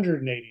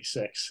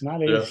 186,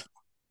 not 80. Yeah.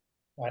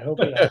 I hope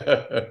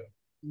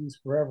he's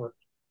forever.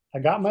 I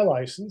got my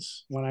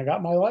license. When I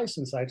got my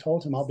license, I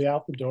told him I'll be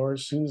out the door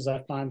as soon as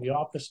I find the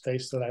office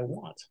space that I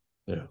want.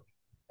 Yeah.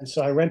 And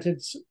so I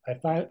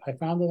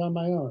found it on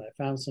my own.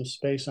 I found some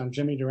space on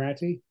Jimmy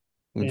Durante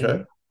right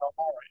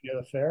near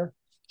the fair.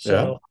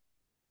 So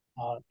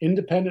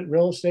independent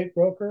real estate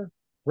broker,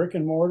 brick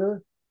and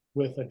mortar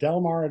with a Del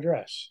Mar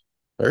address.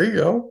 There you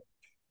go.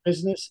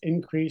 Business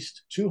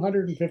increased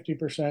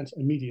 250%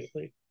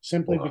 immediately,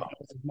 simply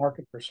because of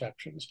market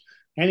perceptions.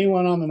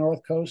 Anyone on the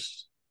North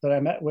Coast that I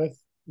met with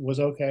was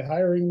okay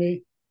hiring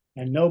me,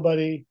 and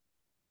nobody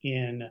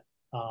in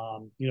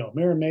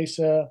Mira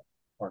Mesa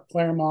or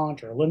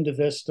Claremont or Linda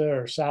Vista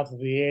or south of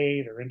the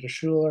 8 or into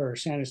Shula or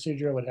San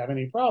Ysidro would have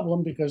any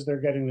problem because they're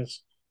getting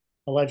this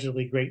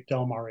allegedly great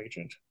Del Mar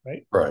agent,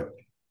 right? Right.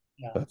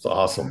 Yeah. That's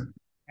awesome.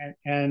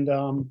 And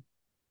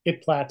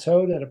it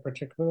plateaued at a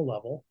particular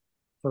level.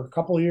 For a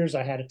couple of years,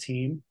 I had a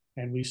team,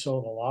 and we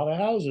sold a lot of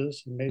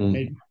houses and made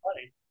money.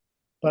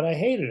 But I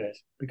hated it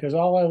because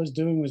all I was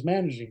doing was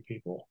managing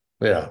people.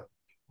 Yeah.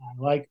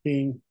 I like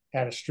being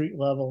at a street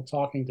level,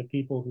 talking to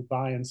people who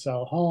buy and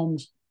sell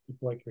homes,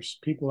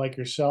 people like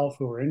yourself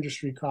who are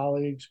industry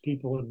colleagues,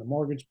 people in the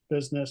mortgage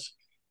business,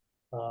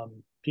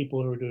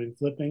 people who are doing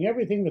flipping,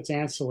 everything that's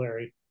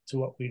ancillary to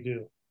what we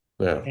do.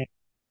 Yeah. And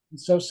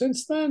so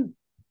since then,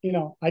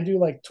 I do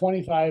like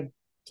 25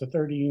 to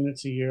 30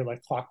 units a year,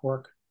 like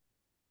clockwork.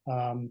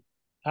 I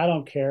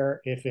don't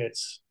care if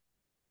it's,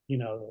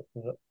 a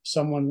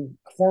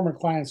former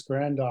client's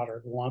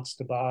granddaughter who wants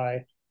to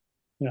buy,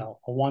 a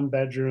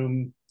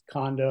 1-bedroom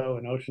condo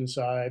in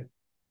Oceanside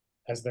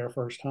as their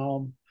first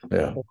home.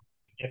 Yeah. Or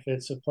if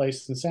it's a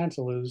place in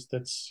Santa Luz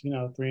that's,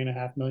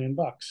 $3.5 million.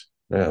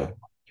 Yeah.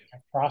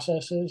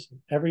 Processes,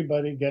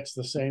 everybody gets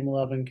the same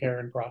love and care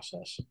and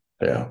process.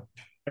 Yeah.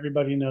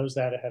 Everybody knows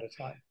that ahead of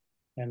time.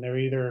 And they're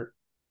either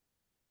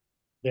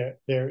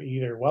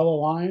well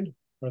aligned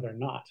or they're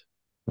not.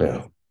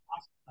 Yeah.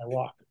 I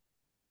walk.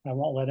 I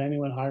won't let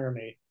anyone hire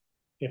me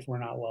if we're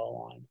not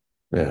well aligned.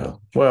 Yeah.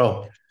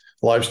 Well,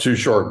 life's too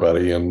short,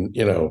 buddy. And,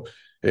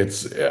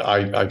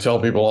 I tell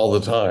people all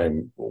the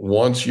time,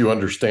 once you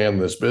understand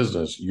this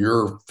business,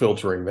 you're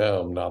filtering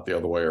them, not the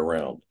other way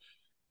around.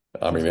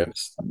 I mean,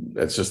 it's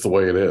just the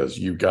way it is.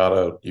 You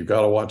gotta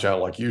watch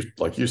out, like you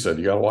said,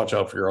 you gotta watch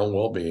out for your own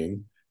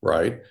well-being,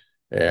 right?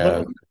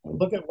 And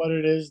look at what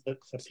it is that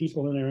the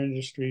people in their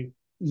industry,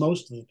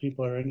 most of the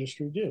people in our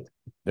industry do.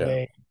 Yeah.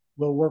 They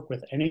will work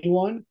with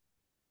anyone.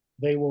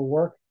 They will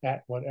work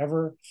at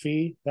whatever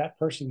fee that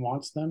person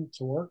wants them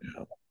to work.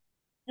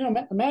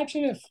 Yeah.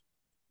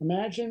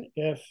 Imagine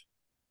if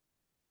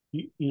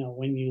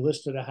when you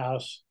listed a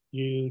house,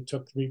 you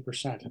took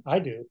 3%. I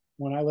do.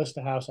 When I list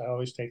a house, I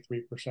always take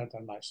 3%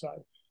 on my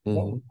side. Mm-hmm.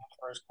 What we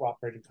offer is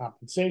cooperative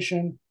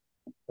compensation,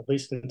 at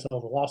least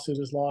until the lawsuit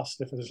is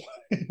lost. If it is,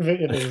 if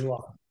it is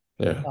lost,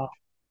 Yeah.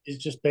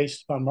 It's just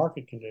based upon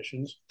market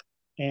conditions.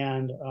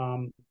 And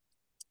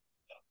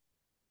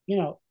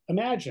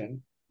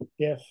imagine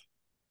if,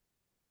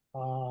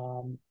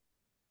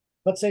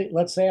 let's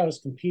say I was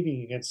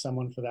competing against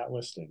someone for that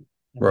listing,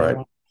 and Right. they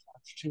want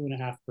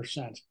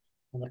 2.5%,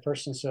 and the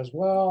person says,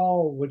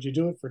 "Well, would you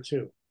do it for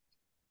 2?"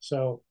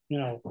 So,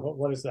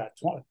 what is that?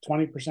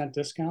 20%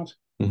 discount?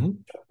 Mm-hmm.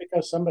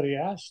 Because somebody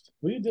asked,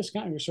 will you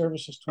discount your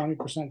services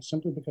 20%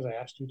 simply because I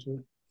asked you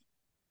to?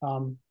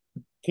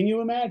 Can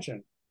you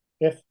imagine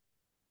if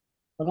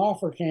an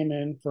offer came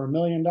in for $1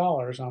 million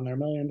on their $1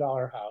 million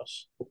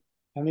house,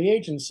 and the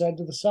agent said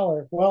to the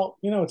seller, well,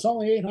 it's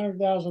only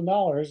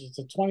 $800,000. It's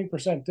a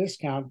 20%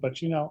 discount, but,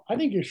 I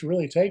think you should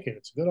really take it.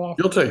 It's a good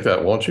offer. You'll take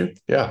that, won't you?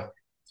 Yeah.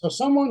 So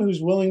someone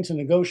who's willing to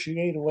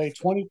negotiate away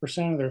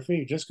 20% of their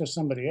fee just because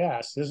somebody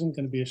asked isn't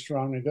going to be a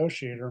strong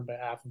negotiator on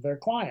behalf of their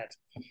client.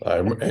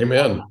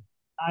 Amen.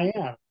 I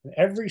am.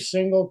 Every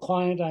single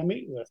client I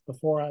meet with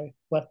before I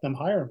let them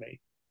hire me.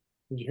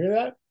 Did you hear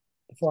that?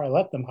 Before I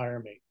let them hire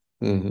me,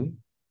 Mm-hmm.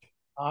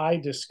 I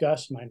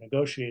discuss my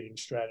negotiating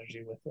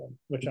strategy with them,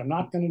 which I'm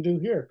not going to do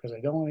here because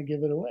I don't want to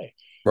give it away.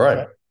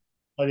 Right.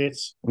 But and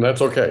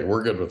that's okay.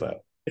 We're good with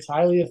that. It's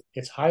highly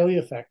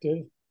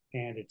effective,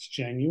 and it's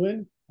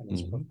genuine, and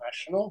it's Mm-hmm.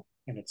 professional,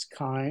 and it's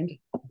kind,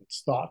 and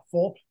it's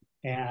thoughtful,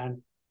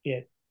 and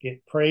it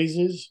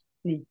praises.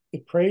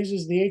 It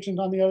praises the agent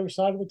on the other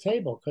side of the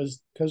table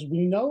because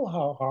we know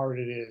how hard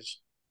it is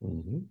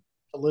Mm-hmm.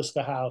 to list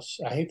a house.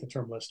 I hate the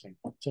term listing.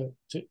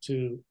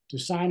 To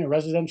sign a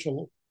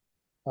residential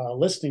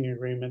listing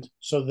agreement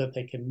so that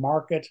they can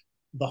market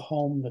the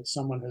home that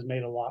someone has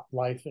made a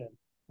life in.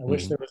 I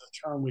wish there was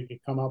a term we could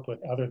come up with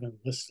other than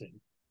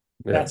listing.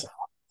 Yeah.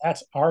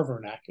 That's our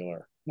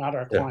vernacular, not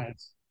our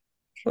clients.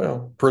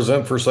 Well,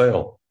 present for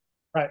sale.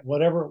 Right.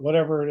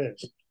 Whatever it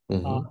is.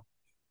 Mm-hmm.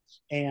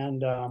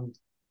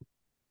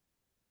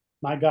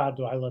 My God,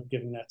 do I love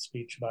giving that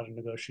speech about a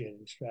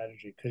negotiating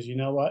strategy, because you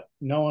know what?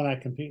 No one I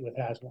compete with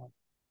has one.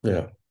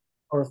 Yeah.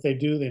 Or if they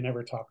do, they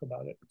never talk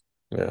about it.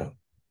 Yeah.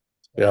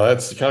 Yeah,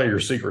 that's kind of your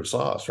secret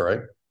sauce,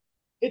 right?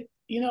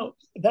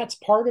 That's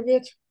part of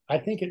it. I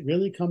think it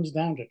really comes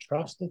down to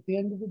trust at the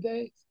end of the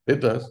day.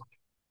 It does.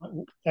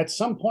 At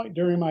some point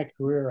during my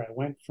career, I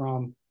went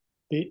from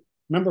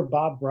remember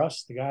Bob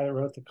Bruss, the guy that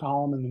wrote the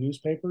column in the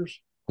newspapers?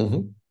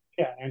 Mm-hmm.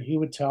 Yeah, and he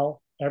would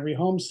tell every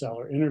home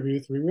seller, interview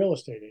 3 real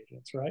estate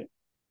agents, right?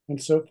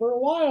 And so for a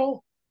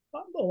while,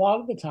 a lot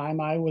of the time,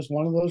 I was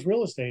one of those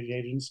real estate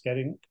agents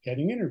getting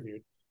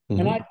interviewed. Mm-hmm.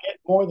 And I'd get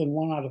more than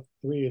 1 out of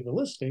 3 of the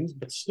listings,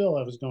 but still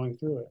I was going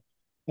through it.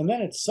 And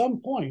then at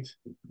some point,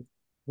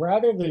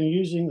 rather than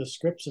using the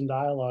scripts and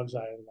dialogues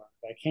I had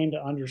learned, I came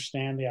to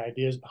understand the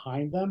ideas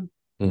behind them.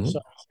 Mm-hmm. So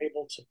I was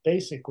able to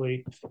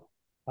basically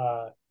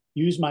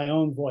use my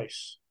own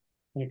voice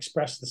and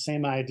express the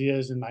same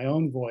ideas in my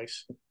own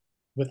voice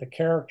with a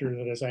character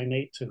that is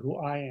innate to who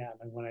I am.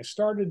 And when I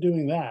started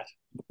doing that,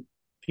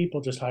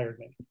 people just hired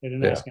me. They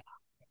didn't ask me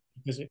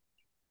because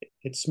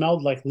it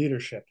smelled like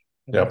leadership.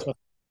 And that's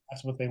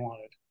what they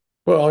wanted.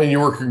 Well, and you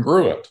were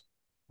congruent,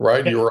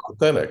 right? You were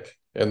authentic,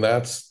 and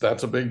that's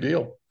a big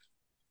deal.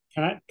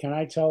 Can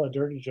I tell a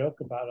dirty joke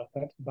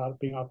about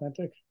being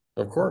authentic?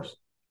 Of course.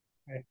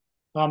 Okay.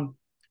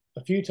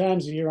 A few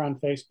times a year on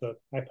Facebook,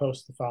 I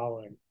post the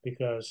following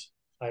because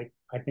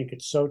I think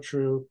it's so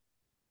true.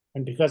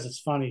 And because it's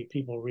funny,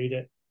 people read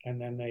it and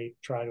then they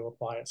try to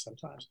apply it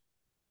sometimes.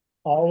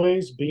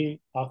 Always be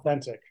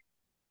authentic.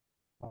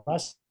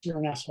 Unless you're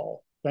an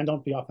asshole, then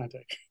don't be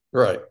authentic.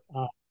 Right.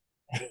 Uh,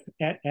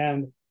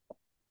 and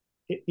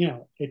it,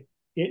 it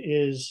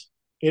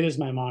is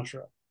my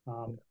mantra.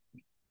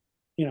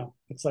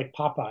 It's like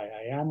Popeye.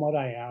 I am what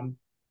I am,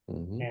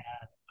 Mm-hmm. and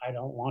I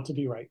don't want to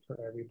be right for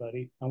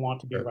everybody. I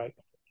want to be right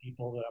for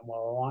people that I'm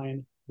well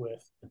aligned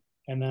with,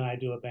 and then I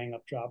do a bang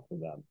up job for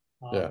them.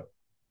 Yeah.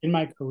 In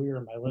my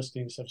career, my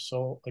listings have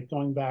sold, like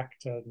going back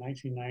to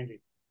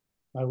 1990,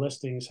 my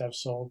listings have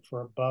sold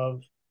for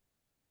above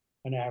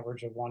an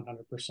average of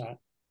 100%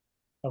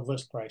 of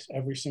list price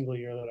every single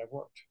year that I've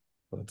worked.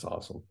 That's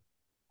awesome.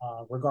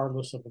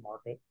 Regardless of the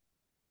market.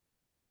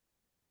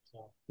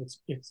 So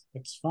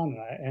it's fun,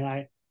 and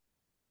I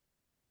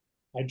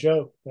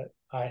joke that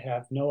I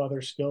have no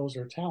other skills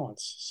or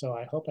talents, so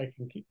I hope I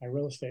can keep my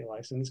real estate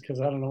license because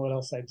I don't know what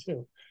else I'd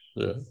do.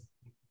 Yeah,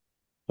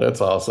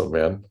 that's awesome,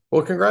 man.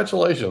 Well,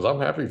 congratulations. I'm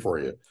happy for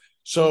you.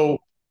 So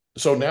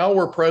now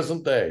we're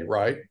present day,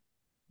 right?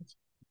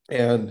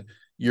 And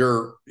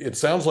it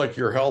sounds like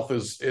your health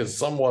is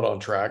somewhat on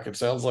track. It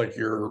sounds like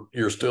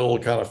you're still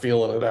kind of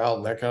feeling it out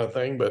and that kind of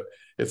thing, but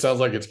it sounds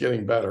like it's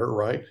getting better,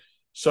 right?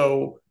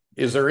 So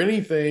is there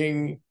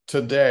anything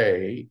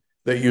today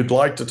that you'd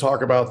like to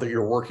talk about that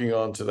you're working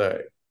on today?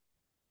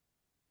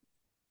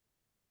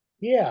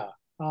 Yeah.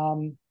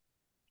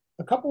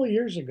 A couple of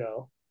years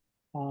ago,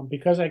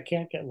 because I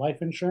can't get life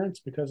insurance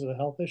because of the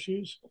health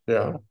issues,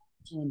 Yeah.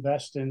 to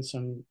invest in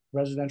some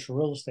residential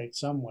real estate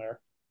somewhere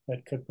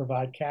that could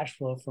provide cash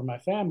flow for my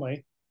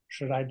family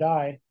should I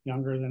die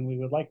younger than we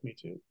would like me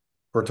to.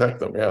 Protect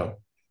them, yeah.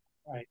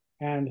 Right.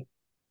 And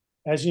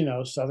as you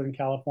know, Southern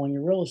California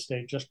real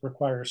estate just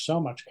requires so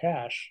much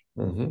cash,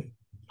 Mm-hmm.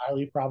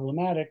 highly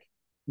problematic,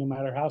 no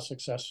matter how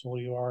successful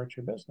you are at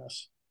your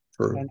business.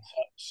 True. And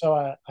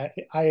so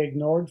I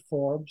ignored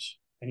Forbes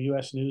and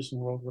U.S. News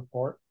and World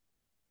Report,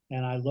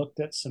 and I looked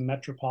at some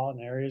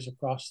metropolitan areas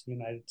across the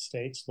United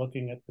States,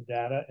 looking at the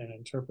data and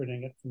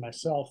interpreting it for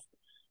myself.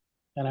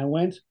 And I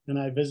went and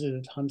I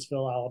visited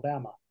Huntsville,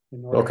 Alabama,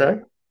 in North Okay.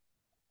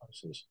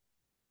 places,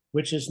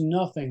 which is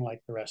nothing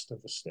like the rest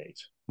of the state.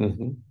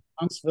 Mm-hmm.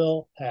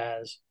 Huntsville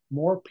has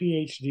more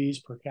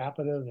PhDs per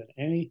capita than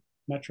any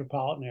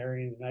metropolitan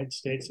area in the United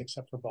States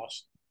except for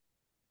Boston.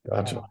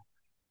 Gotcha.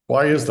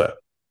 Why is that?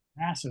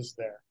 NASA's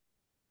there.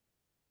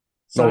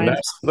 No, Science.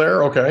 NASA's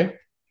there. Okay.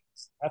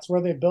 That's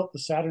where they built the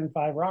Saturn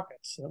V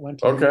rockets that went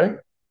to Okay.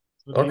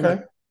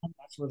 Okay.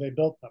 That's where they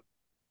built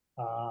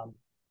them.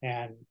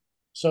 And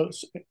so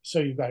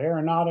you've got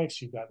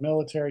aeronautics, you've got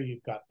military,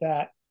 you've got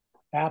that.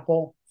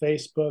 Apple,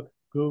 Facebook,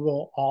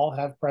 Google all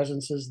have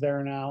presences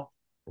there now.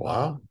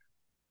 Wow.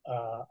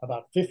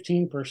 About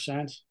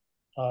 15%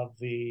 of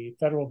the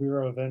Federal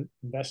Bureau of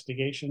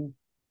Investigation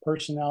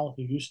personnel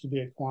who used to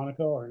be at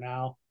Quantico are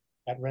now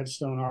at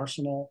Redstone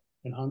Arsenal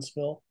in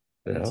Huntsville.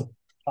 Yeah. It's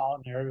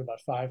an area of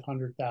about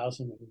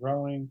 500,000 and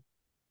growing.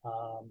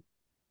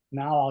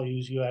 Now I'll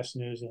use U.S.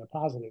 News in a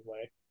positive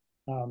way.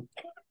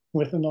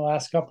 Within the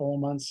last couple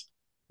of months,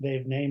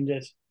 they've named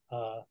it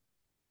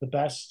the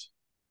best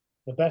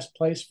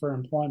place for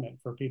employment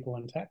for people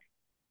in tech.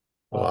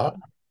 Wow.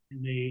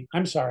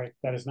 I'm sorry,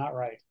 that is not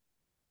right.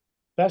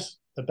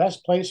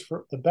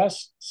 The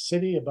best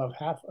city above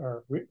half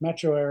or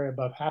metro area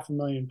above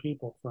 500,000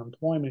 people for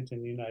employment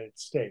in the United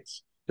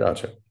States.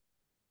 Gotcha.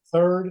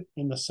 Third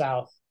in the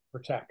South for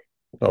tech.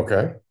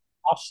 Okay.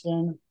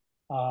 Austin,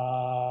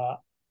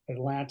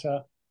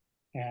 Atlanta,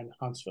 and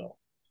Huntsville.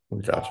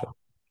 Gotcha.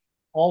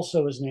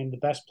 Also is named the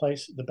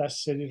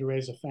best city to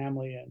raise a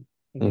family in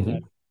the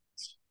United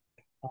States.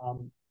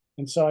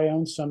 And so I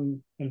own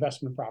some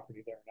investment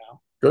property there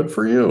now. Good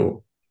for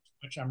you.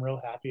 Which I'm real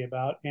happy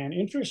about. And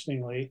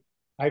interestingly,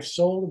 I've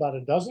sold about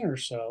a dozen or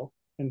so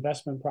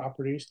investment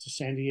properties to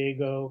San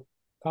Diego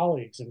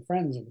colleagues and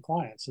friends and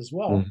clients as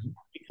well,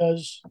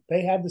 because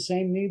they had the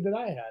same need that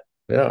I had.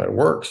 Yeah, it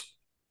works.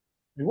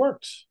 It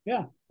works.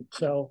 Yeah.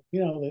 So,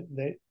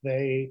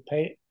 they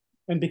pay.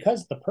 And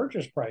because the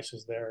purchase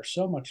prices there are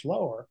so much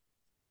lower,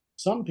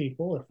 some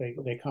people, if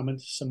they come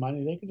into some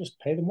money, they can just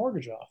pay the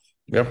mortgage off.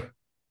 Yep.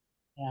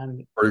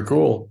 And pretty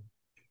cool.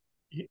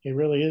 It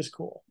really is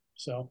cool.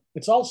 So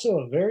it's also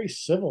a very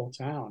civil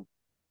town.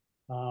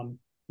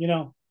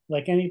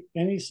 Like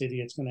any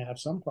city, it's going to have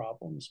some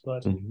problems,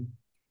 but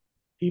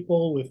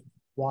people with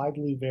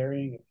widely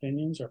varying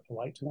opinions are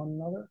polite to one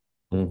another.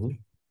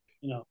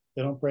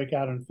 They don't break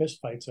out in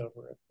fistfights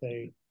over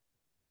it.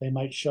 They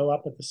might show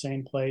up at the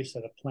same place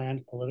at a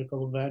planned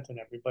political event, and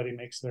everybody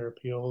makes their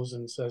appeals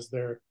and says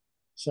their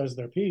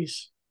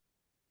piece,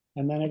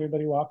 and then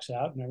everybody walks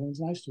out, and everyone's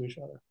nice to each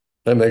other.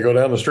 And they go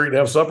down the street and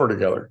have supper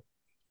together.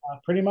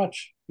 Pretty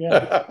much,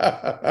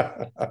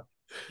 yeah.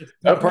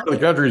 That part of the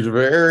country is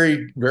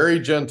very, very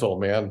gentle,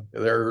 man.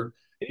 They're,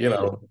 it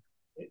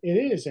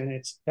is,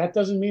 and that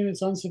doesn't mean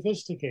it's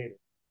unsophisticated.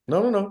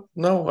 No.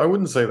 I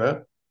wouldn't say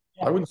that.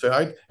 Yeah. I wouldn't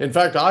say. In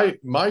fact,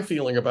 my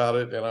feeling about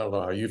it, and I don't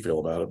know how you feel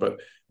about it, but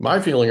my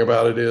feeling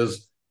about it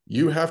is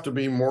you have to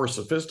be more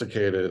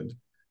sophisticated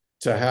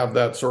to have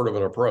that sort of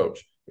an approach.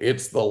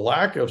 It's the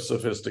lack of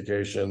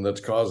sophistication that's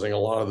causing a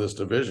lot of this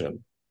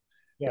division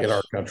in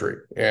our Yes. country.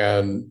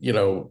 And, you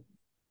know,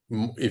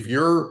 if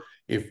you're,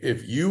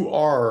 if you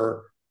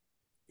are,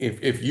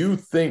 if you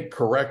think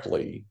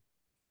correctly,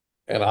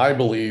 and I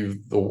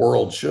believe the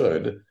world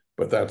should,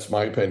 but that's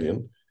my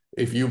opinion.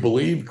 If you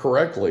believe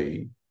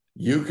correctly,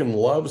 you can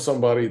love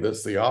somebody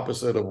that's the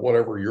opposite of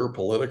whatever your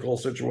political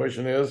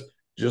situation is,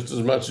 just as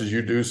much as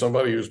you do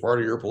somebody who's part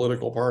of your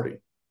political party,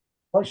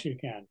 Of course you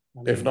can.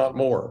 I if mean, not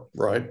more,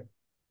 right?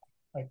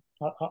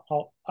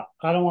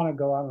 I don't want to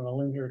go out on a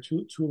limb here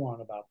too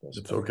long about this,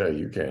 It's but okay,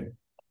 you can.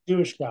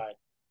 Jewish guy,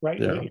 right?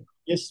 Yeah,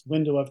 This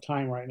window of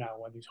time right now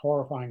when these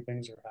horrifying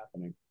things are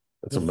happening.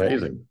 it's The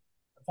amazing.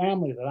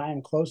 family that I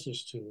am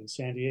closest to in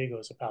San Diego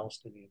is a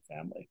Palestinian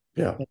family.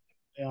 Yeah.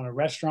 They own a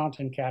restaurant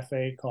and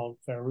cafe called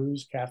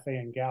Fairuz Cafe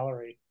and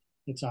Gallery.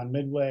 It's on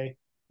Midway.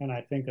 And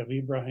I think of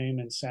Ibrahim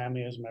and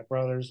Sammy as my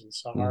brothers, and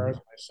Sahara as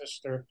my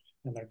sister,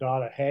 and their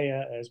daughter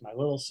Haya as my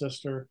little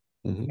sister.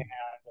 Mm-hmm. And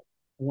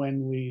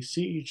when we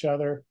see each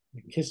other,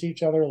 we kiss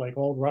each other like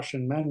old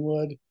Russian men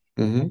would.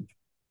 Mm-hmm.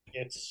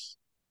 It's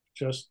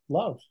just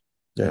love.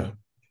 Yeah.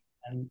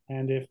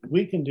 And if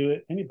we can do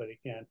it, anybody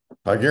can.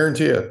 I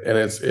guarantee it. And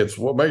it's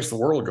what makes the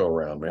world go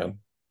around, man.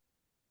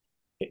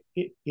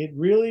 It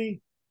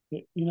really,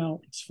 you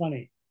know, it's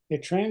funny.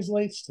 It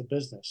translates to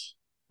business.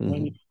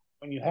 Mm-hmm.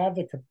 When you have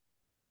the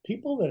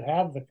people that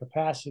have the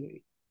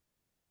capacity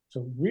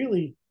to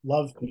really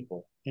love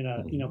people in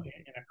a, you know,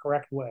 in a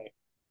correct way,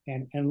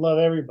 and love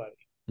everybody,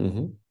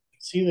 Mm-hmm.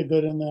 see the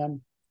good in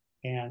them,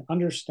 and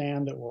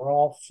understand that we're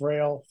all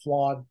frail,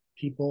 flawed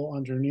people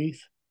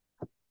underneath.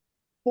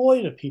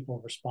 Boy, do people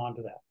respond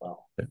to that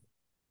well. But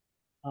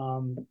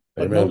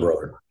Amen,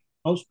 brother.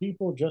 most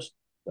people just,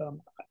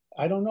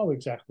 I don't know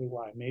exactly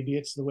why. Maybe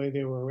it's the way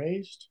they were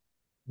raised.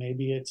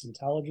 Maybe it's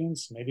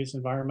intelligence. Maybe it's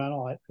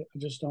environmental. I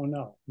just don't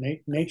know.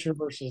 Nature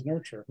versus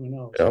nurture. Who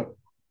knows? Yep.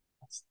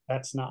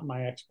 That's not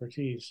my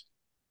expertise.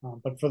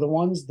 But for the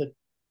ones that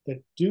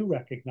do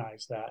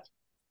recognize that,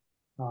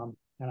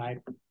 and I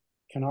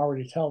can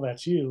already tell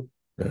that's you.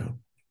 Yeah.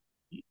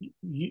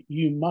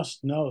 You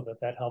must know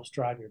that helps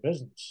drive your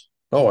business.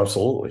 Oh,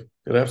 absolutely.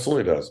 It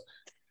absolutely does.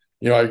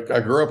 You know, I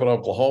grew up in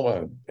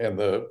Oklahoma, and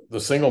the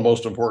single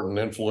most important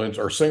influence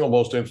or single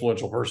most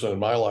influential person in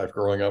my life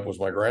growing up was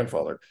my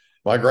grandfather.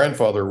 My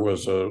grandfather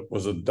was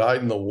a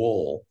dyed in the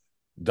wool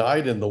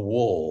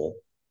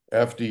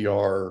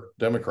FDR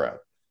Democrat.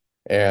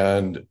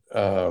 And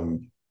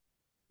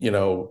you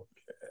know,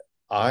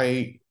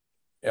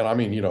 I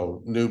mean, you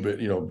know, big,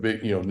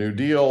 you know, New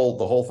Deal,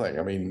 the whole thing.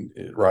 I mean,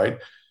 right.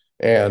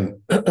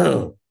 And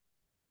that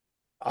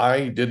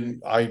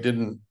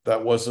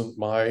wasn't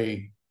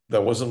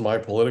my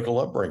political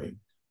upbringing.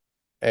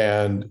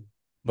 And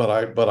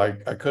I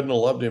couldn't have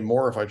loved him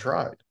more if I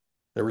tried.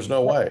 There was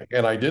no way.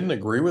 And I didn't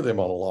agree with him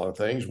on a lot of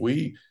things.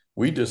 We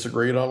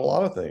disagreed on a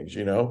lot of things,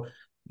 you know.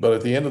 But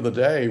at the end of the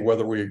day,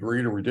 whether we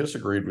agreed or we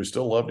disagreed, we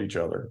still loved each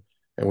other,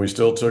 and we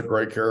still took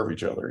great care of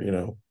each other, you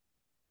know.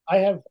 I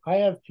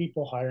have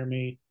people hire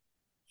me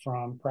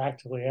from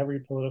practically every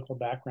political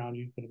background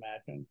you could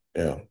imagine.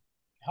 Yeah.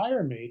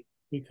 Hire me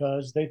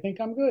because they think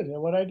I'm good at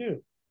what I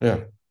do.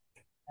 Yeah.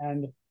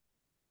 And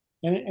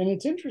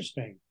it's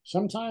interesting.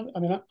 Sometimes, I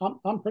mean,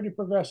 I'm pretty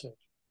progressive,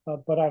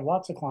 but I have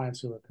lots of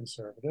clients who are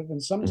conservative,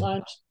 and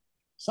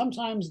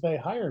sometimes they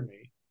hire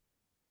me.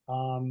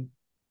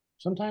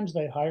 Sometimes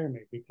they hire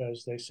me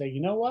because they say,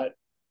 you know what?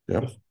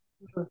 Yeah.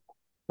 If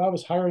I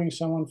was hiring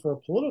someone for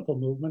a political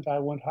movement, I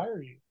wouldn't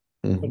hire you.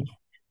 Mm-hmm. But you're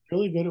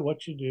really good at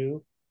what you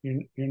do.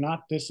 You're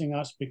not dissing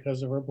us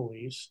because of our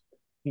beliefs.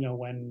 You know,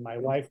 when my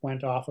wife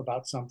went off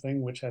about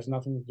something which has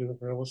nothing to do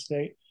with real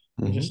estate,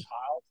 I just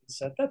smiled and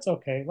said, "That's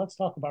okay. Let's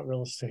talk about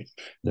real estate."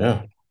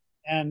 Yeah.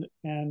 And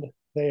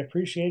they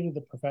appreciated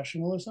the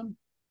professionalism.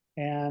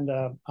 And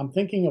I'm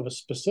thinking of a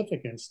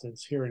specific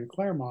instance here in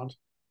Claremont,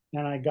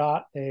 and I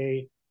got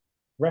a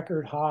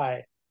record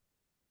high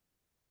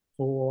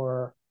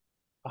for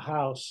a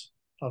house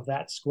of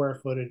that square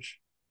footage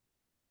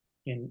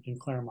in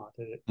Claremont.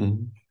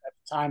 Mm-hmm. At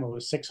the time, it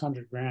was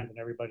 600 grand, and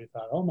everybody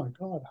thought, "Oh my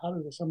God, how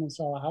did someone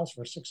sell a house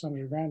for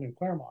 600 grand in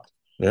Claremont?"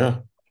 Yeah.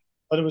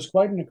 But it was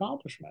quite an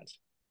accomplishment,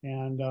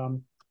 and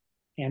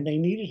they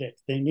needed it.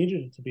 They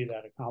needed it to be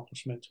that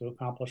accomplishment to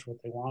accomplish what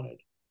they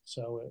wanted.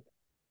 So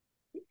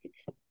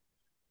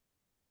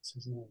what's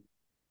his name?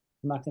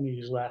 I'm not going to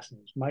use last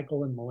names.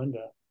 Michael and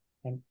Melinda,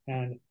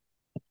 and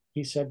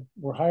he said,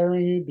 "We're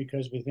hiring you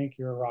because we think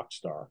you're a rock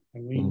star,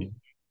 and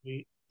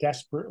we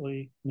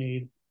desperately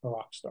need a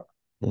rock star."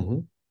 Mm-hmm.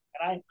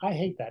 And I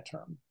hate that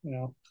term. You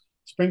know,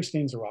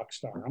 Springsteen's a rock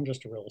star. I'm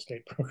just a real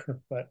estate broker,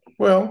 but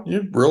Well,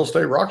 you real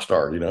estate rock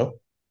star, you know.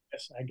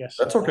 I guess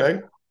That's so. okay.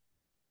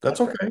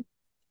 That's okay.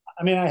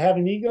 I mean, I have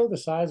an ego the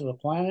size of a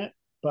planet,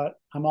 but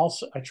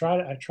I try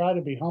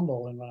to be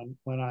humble and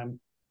when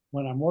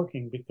I'm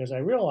working, because I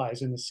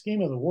realize in the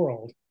scheme of the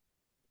world,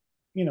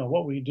 you know,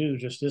 what we do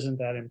just isn't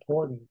that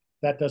important.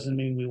 that doesn't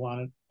mean we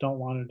don't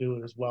want to do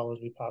it as well as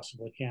we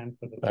possibly can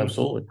for the people.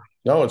 Absolutely.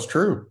 No, it's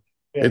true.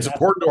 It's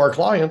important to our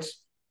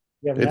clients.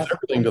 It's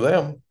everything to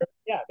them.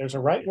 Yeah, there's a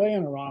right way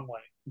and a wrong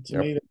way. And to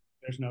me,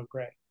 there's no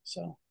gray.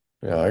 So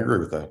yeah, I agree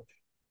with that.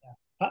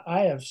 Yeah.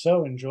 I have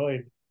so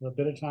enjoyed the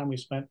bit of time we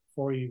spent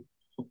before you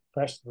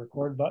pressed the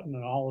record button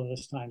and all of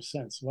this time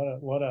since.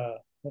 What a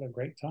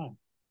great time.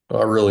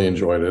 I really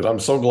enjoyed it. I'm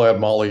so glad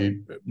Molly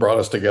brought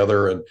us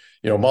together. And,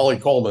 Molly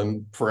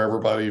Coleman, for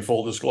everybody,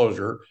 full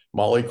disclosure,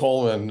 Molly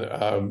Coleman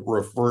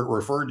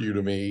referred you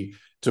to me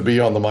to be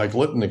on the Mike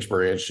Litton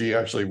Experience.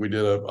 We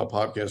did a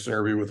podcast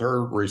interview with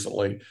her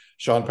recently,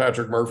 Sean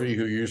Patrick Murphy,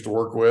 who you used to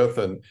work with.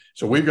 And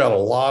so we've got a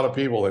lot of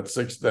people that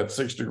 6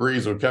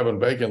 degrees of Kevin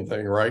Bacon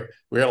thing, right?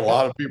 We had a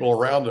lot of people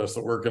around us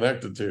that we're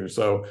connected to.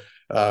 So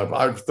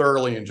I've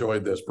thoroughly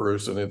enjoyed this,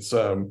 Bruce, and it's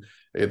been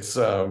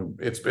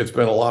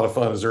a lot of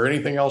fun. Is there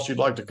anything else you'd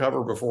like to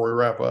cover before we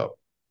wrap up?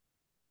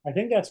 I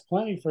think that's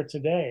plenty for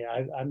today.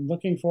 I'm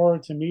looking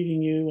forward to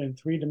meeting you in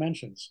 3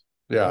 dimensions.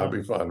 Yeah, it'd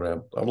be fun,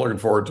 man. I'm looking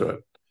forward to it.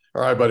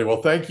 All right, buddy.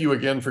 Well, thank you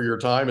again for your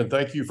time, and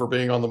thank you for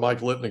being on the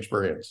Mike Litton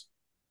Experience.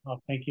 Well,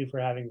 thank you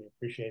for having me.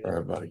 Appreciate it. All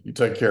right, buddy. You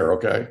take care,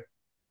 okay?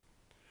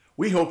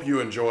 We hope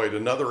you enjoyed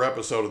another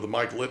episode of the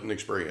Mike Litton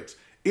Experience.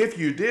 If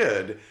you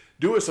did,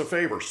 do us a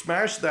favor,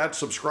 smash that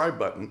subscribe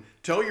button,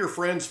 tell your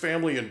friends,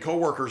 family, and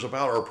coworkers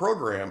about our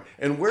program,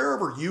 and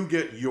wherever you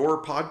get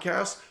your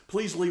podcasts,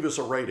 please leave us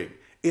a rating.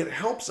 It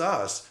helps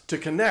us to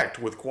connect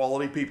with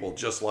quality people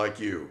just like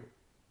you.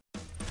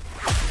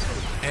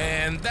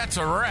 And that's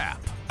a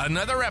wrap.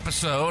 Another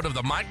episode of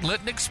the Mike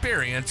Litton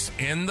Experience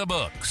in the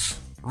books.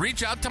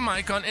 Reach out to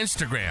Mike on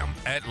Instagram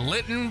at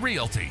Litton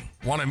Realty.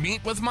 Want to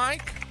meet with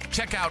Mike?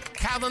 Check out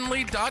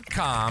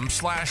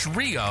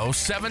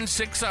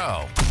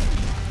calendly.com/Rio760.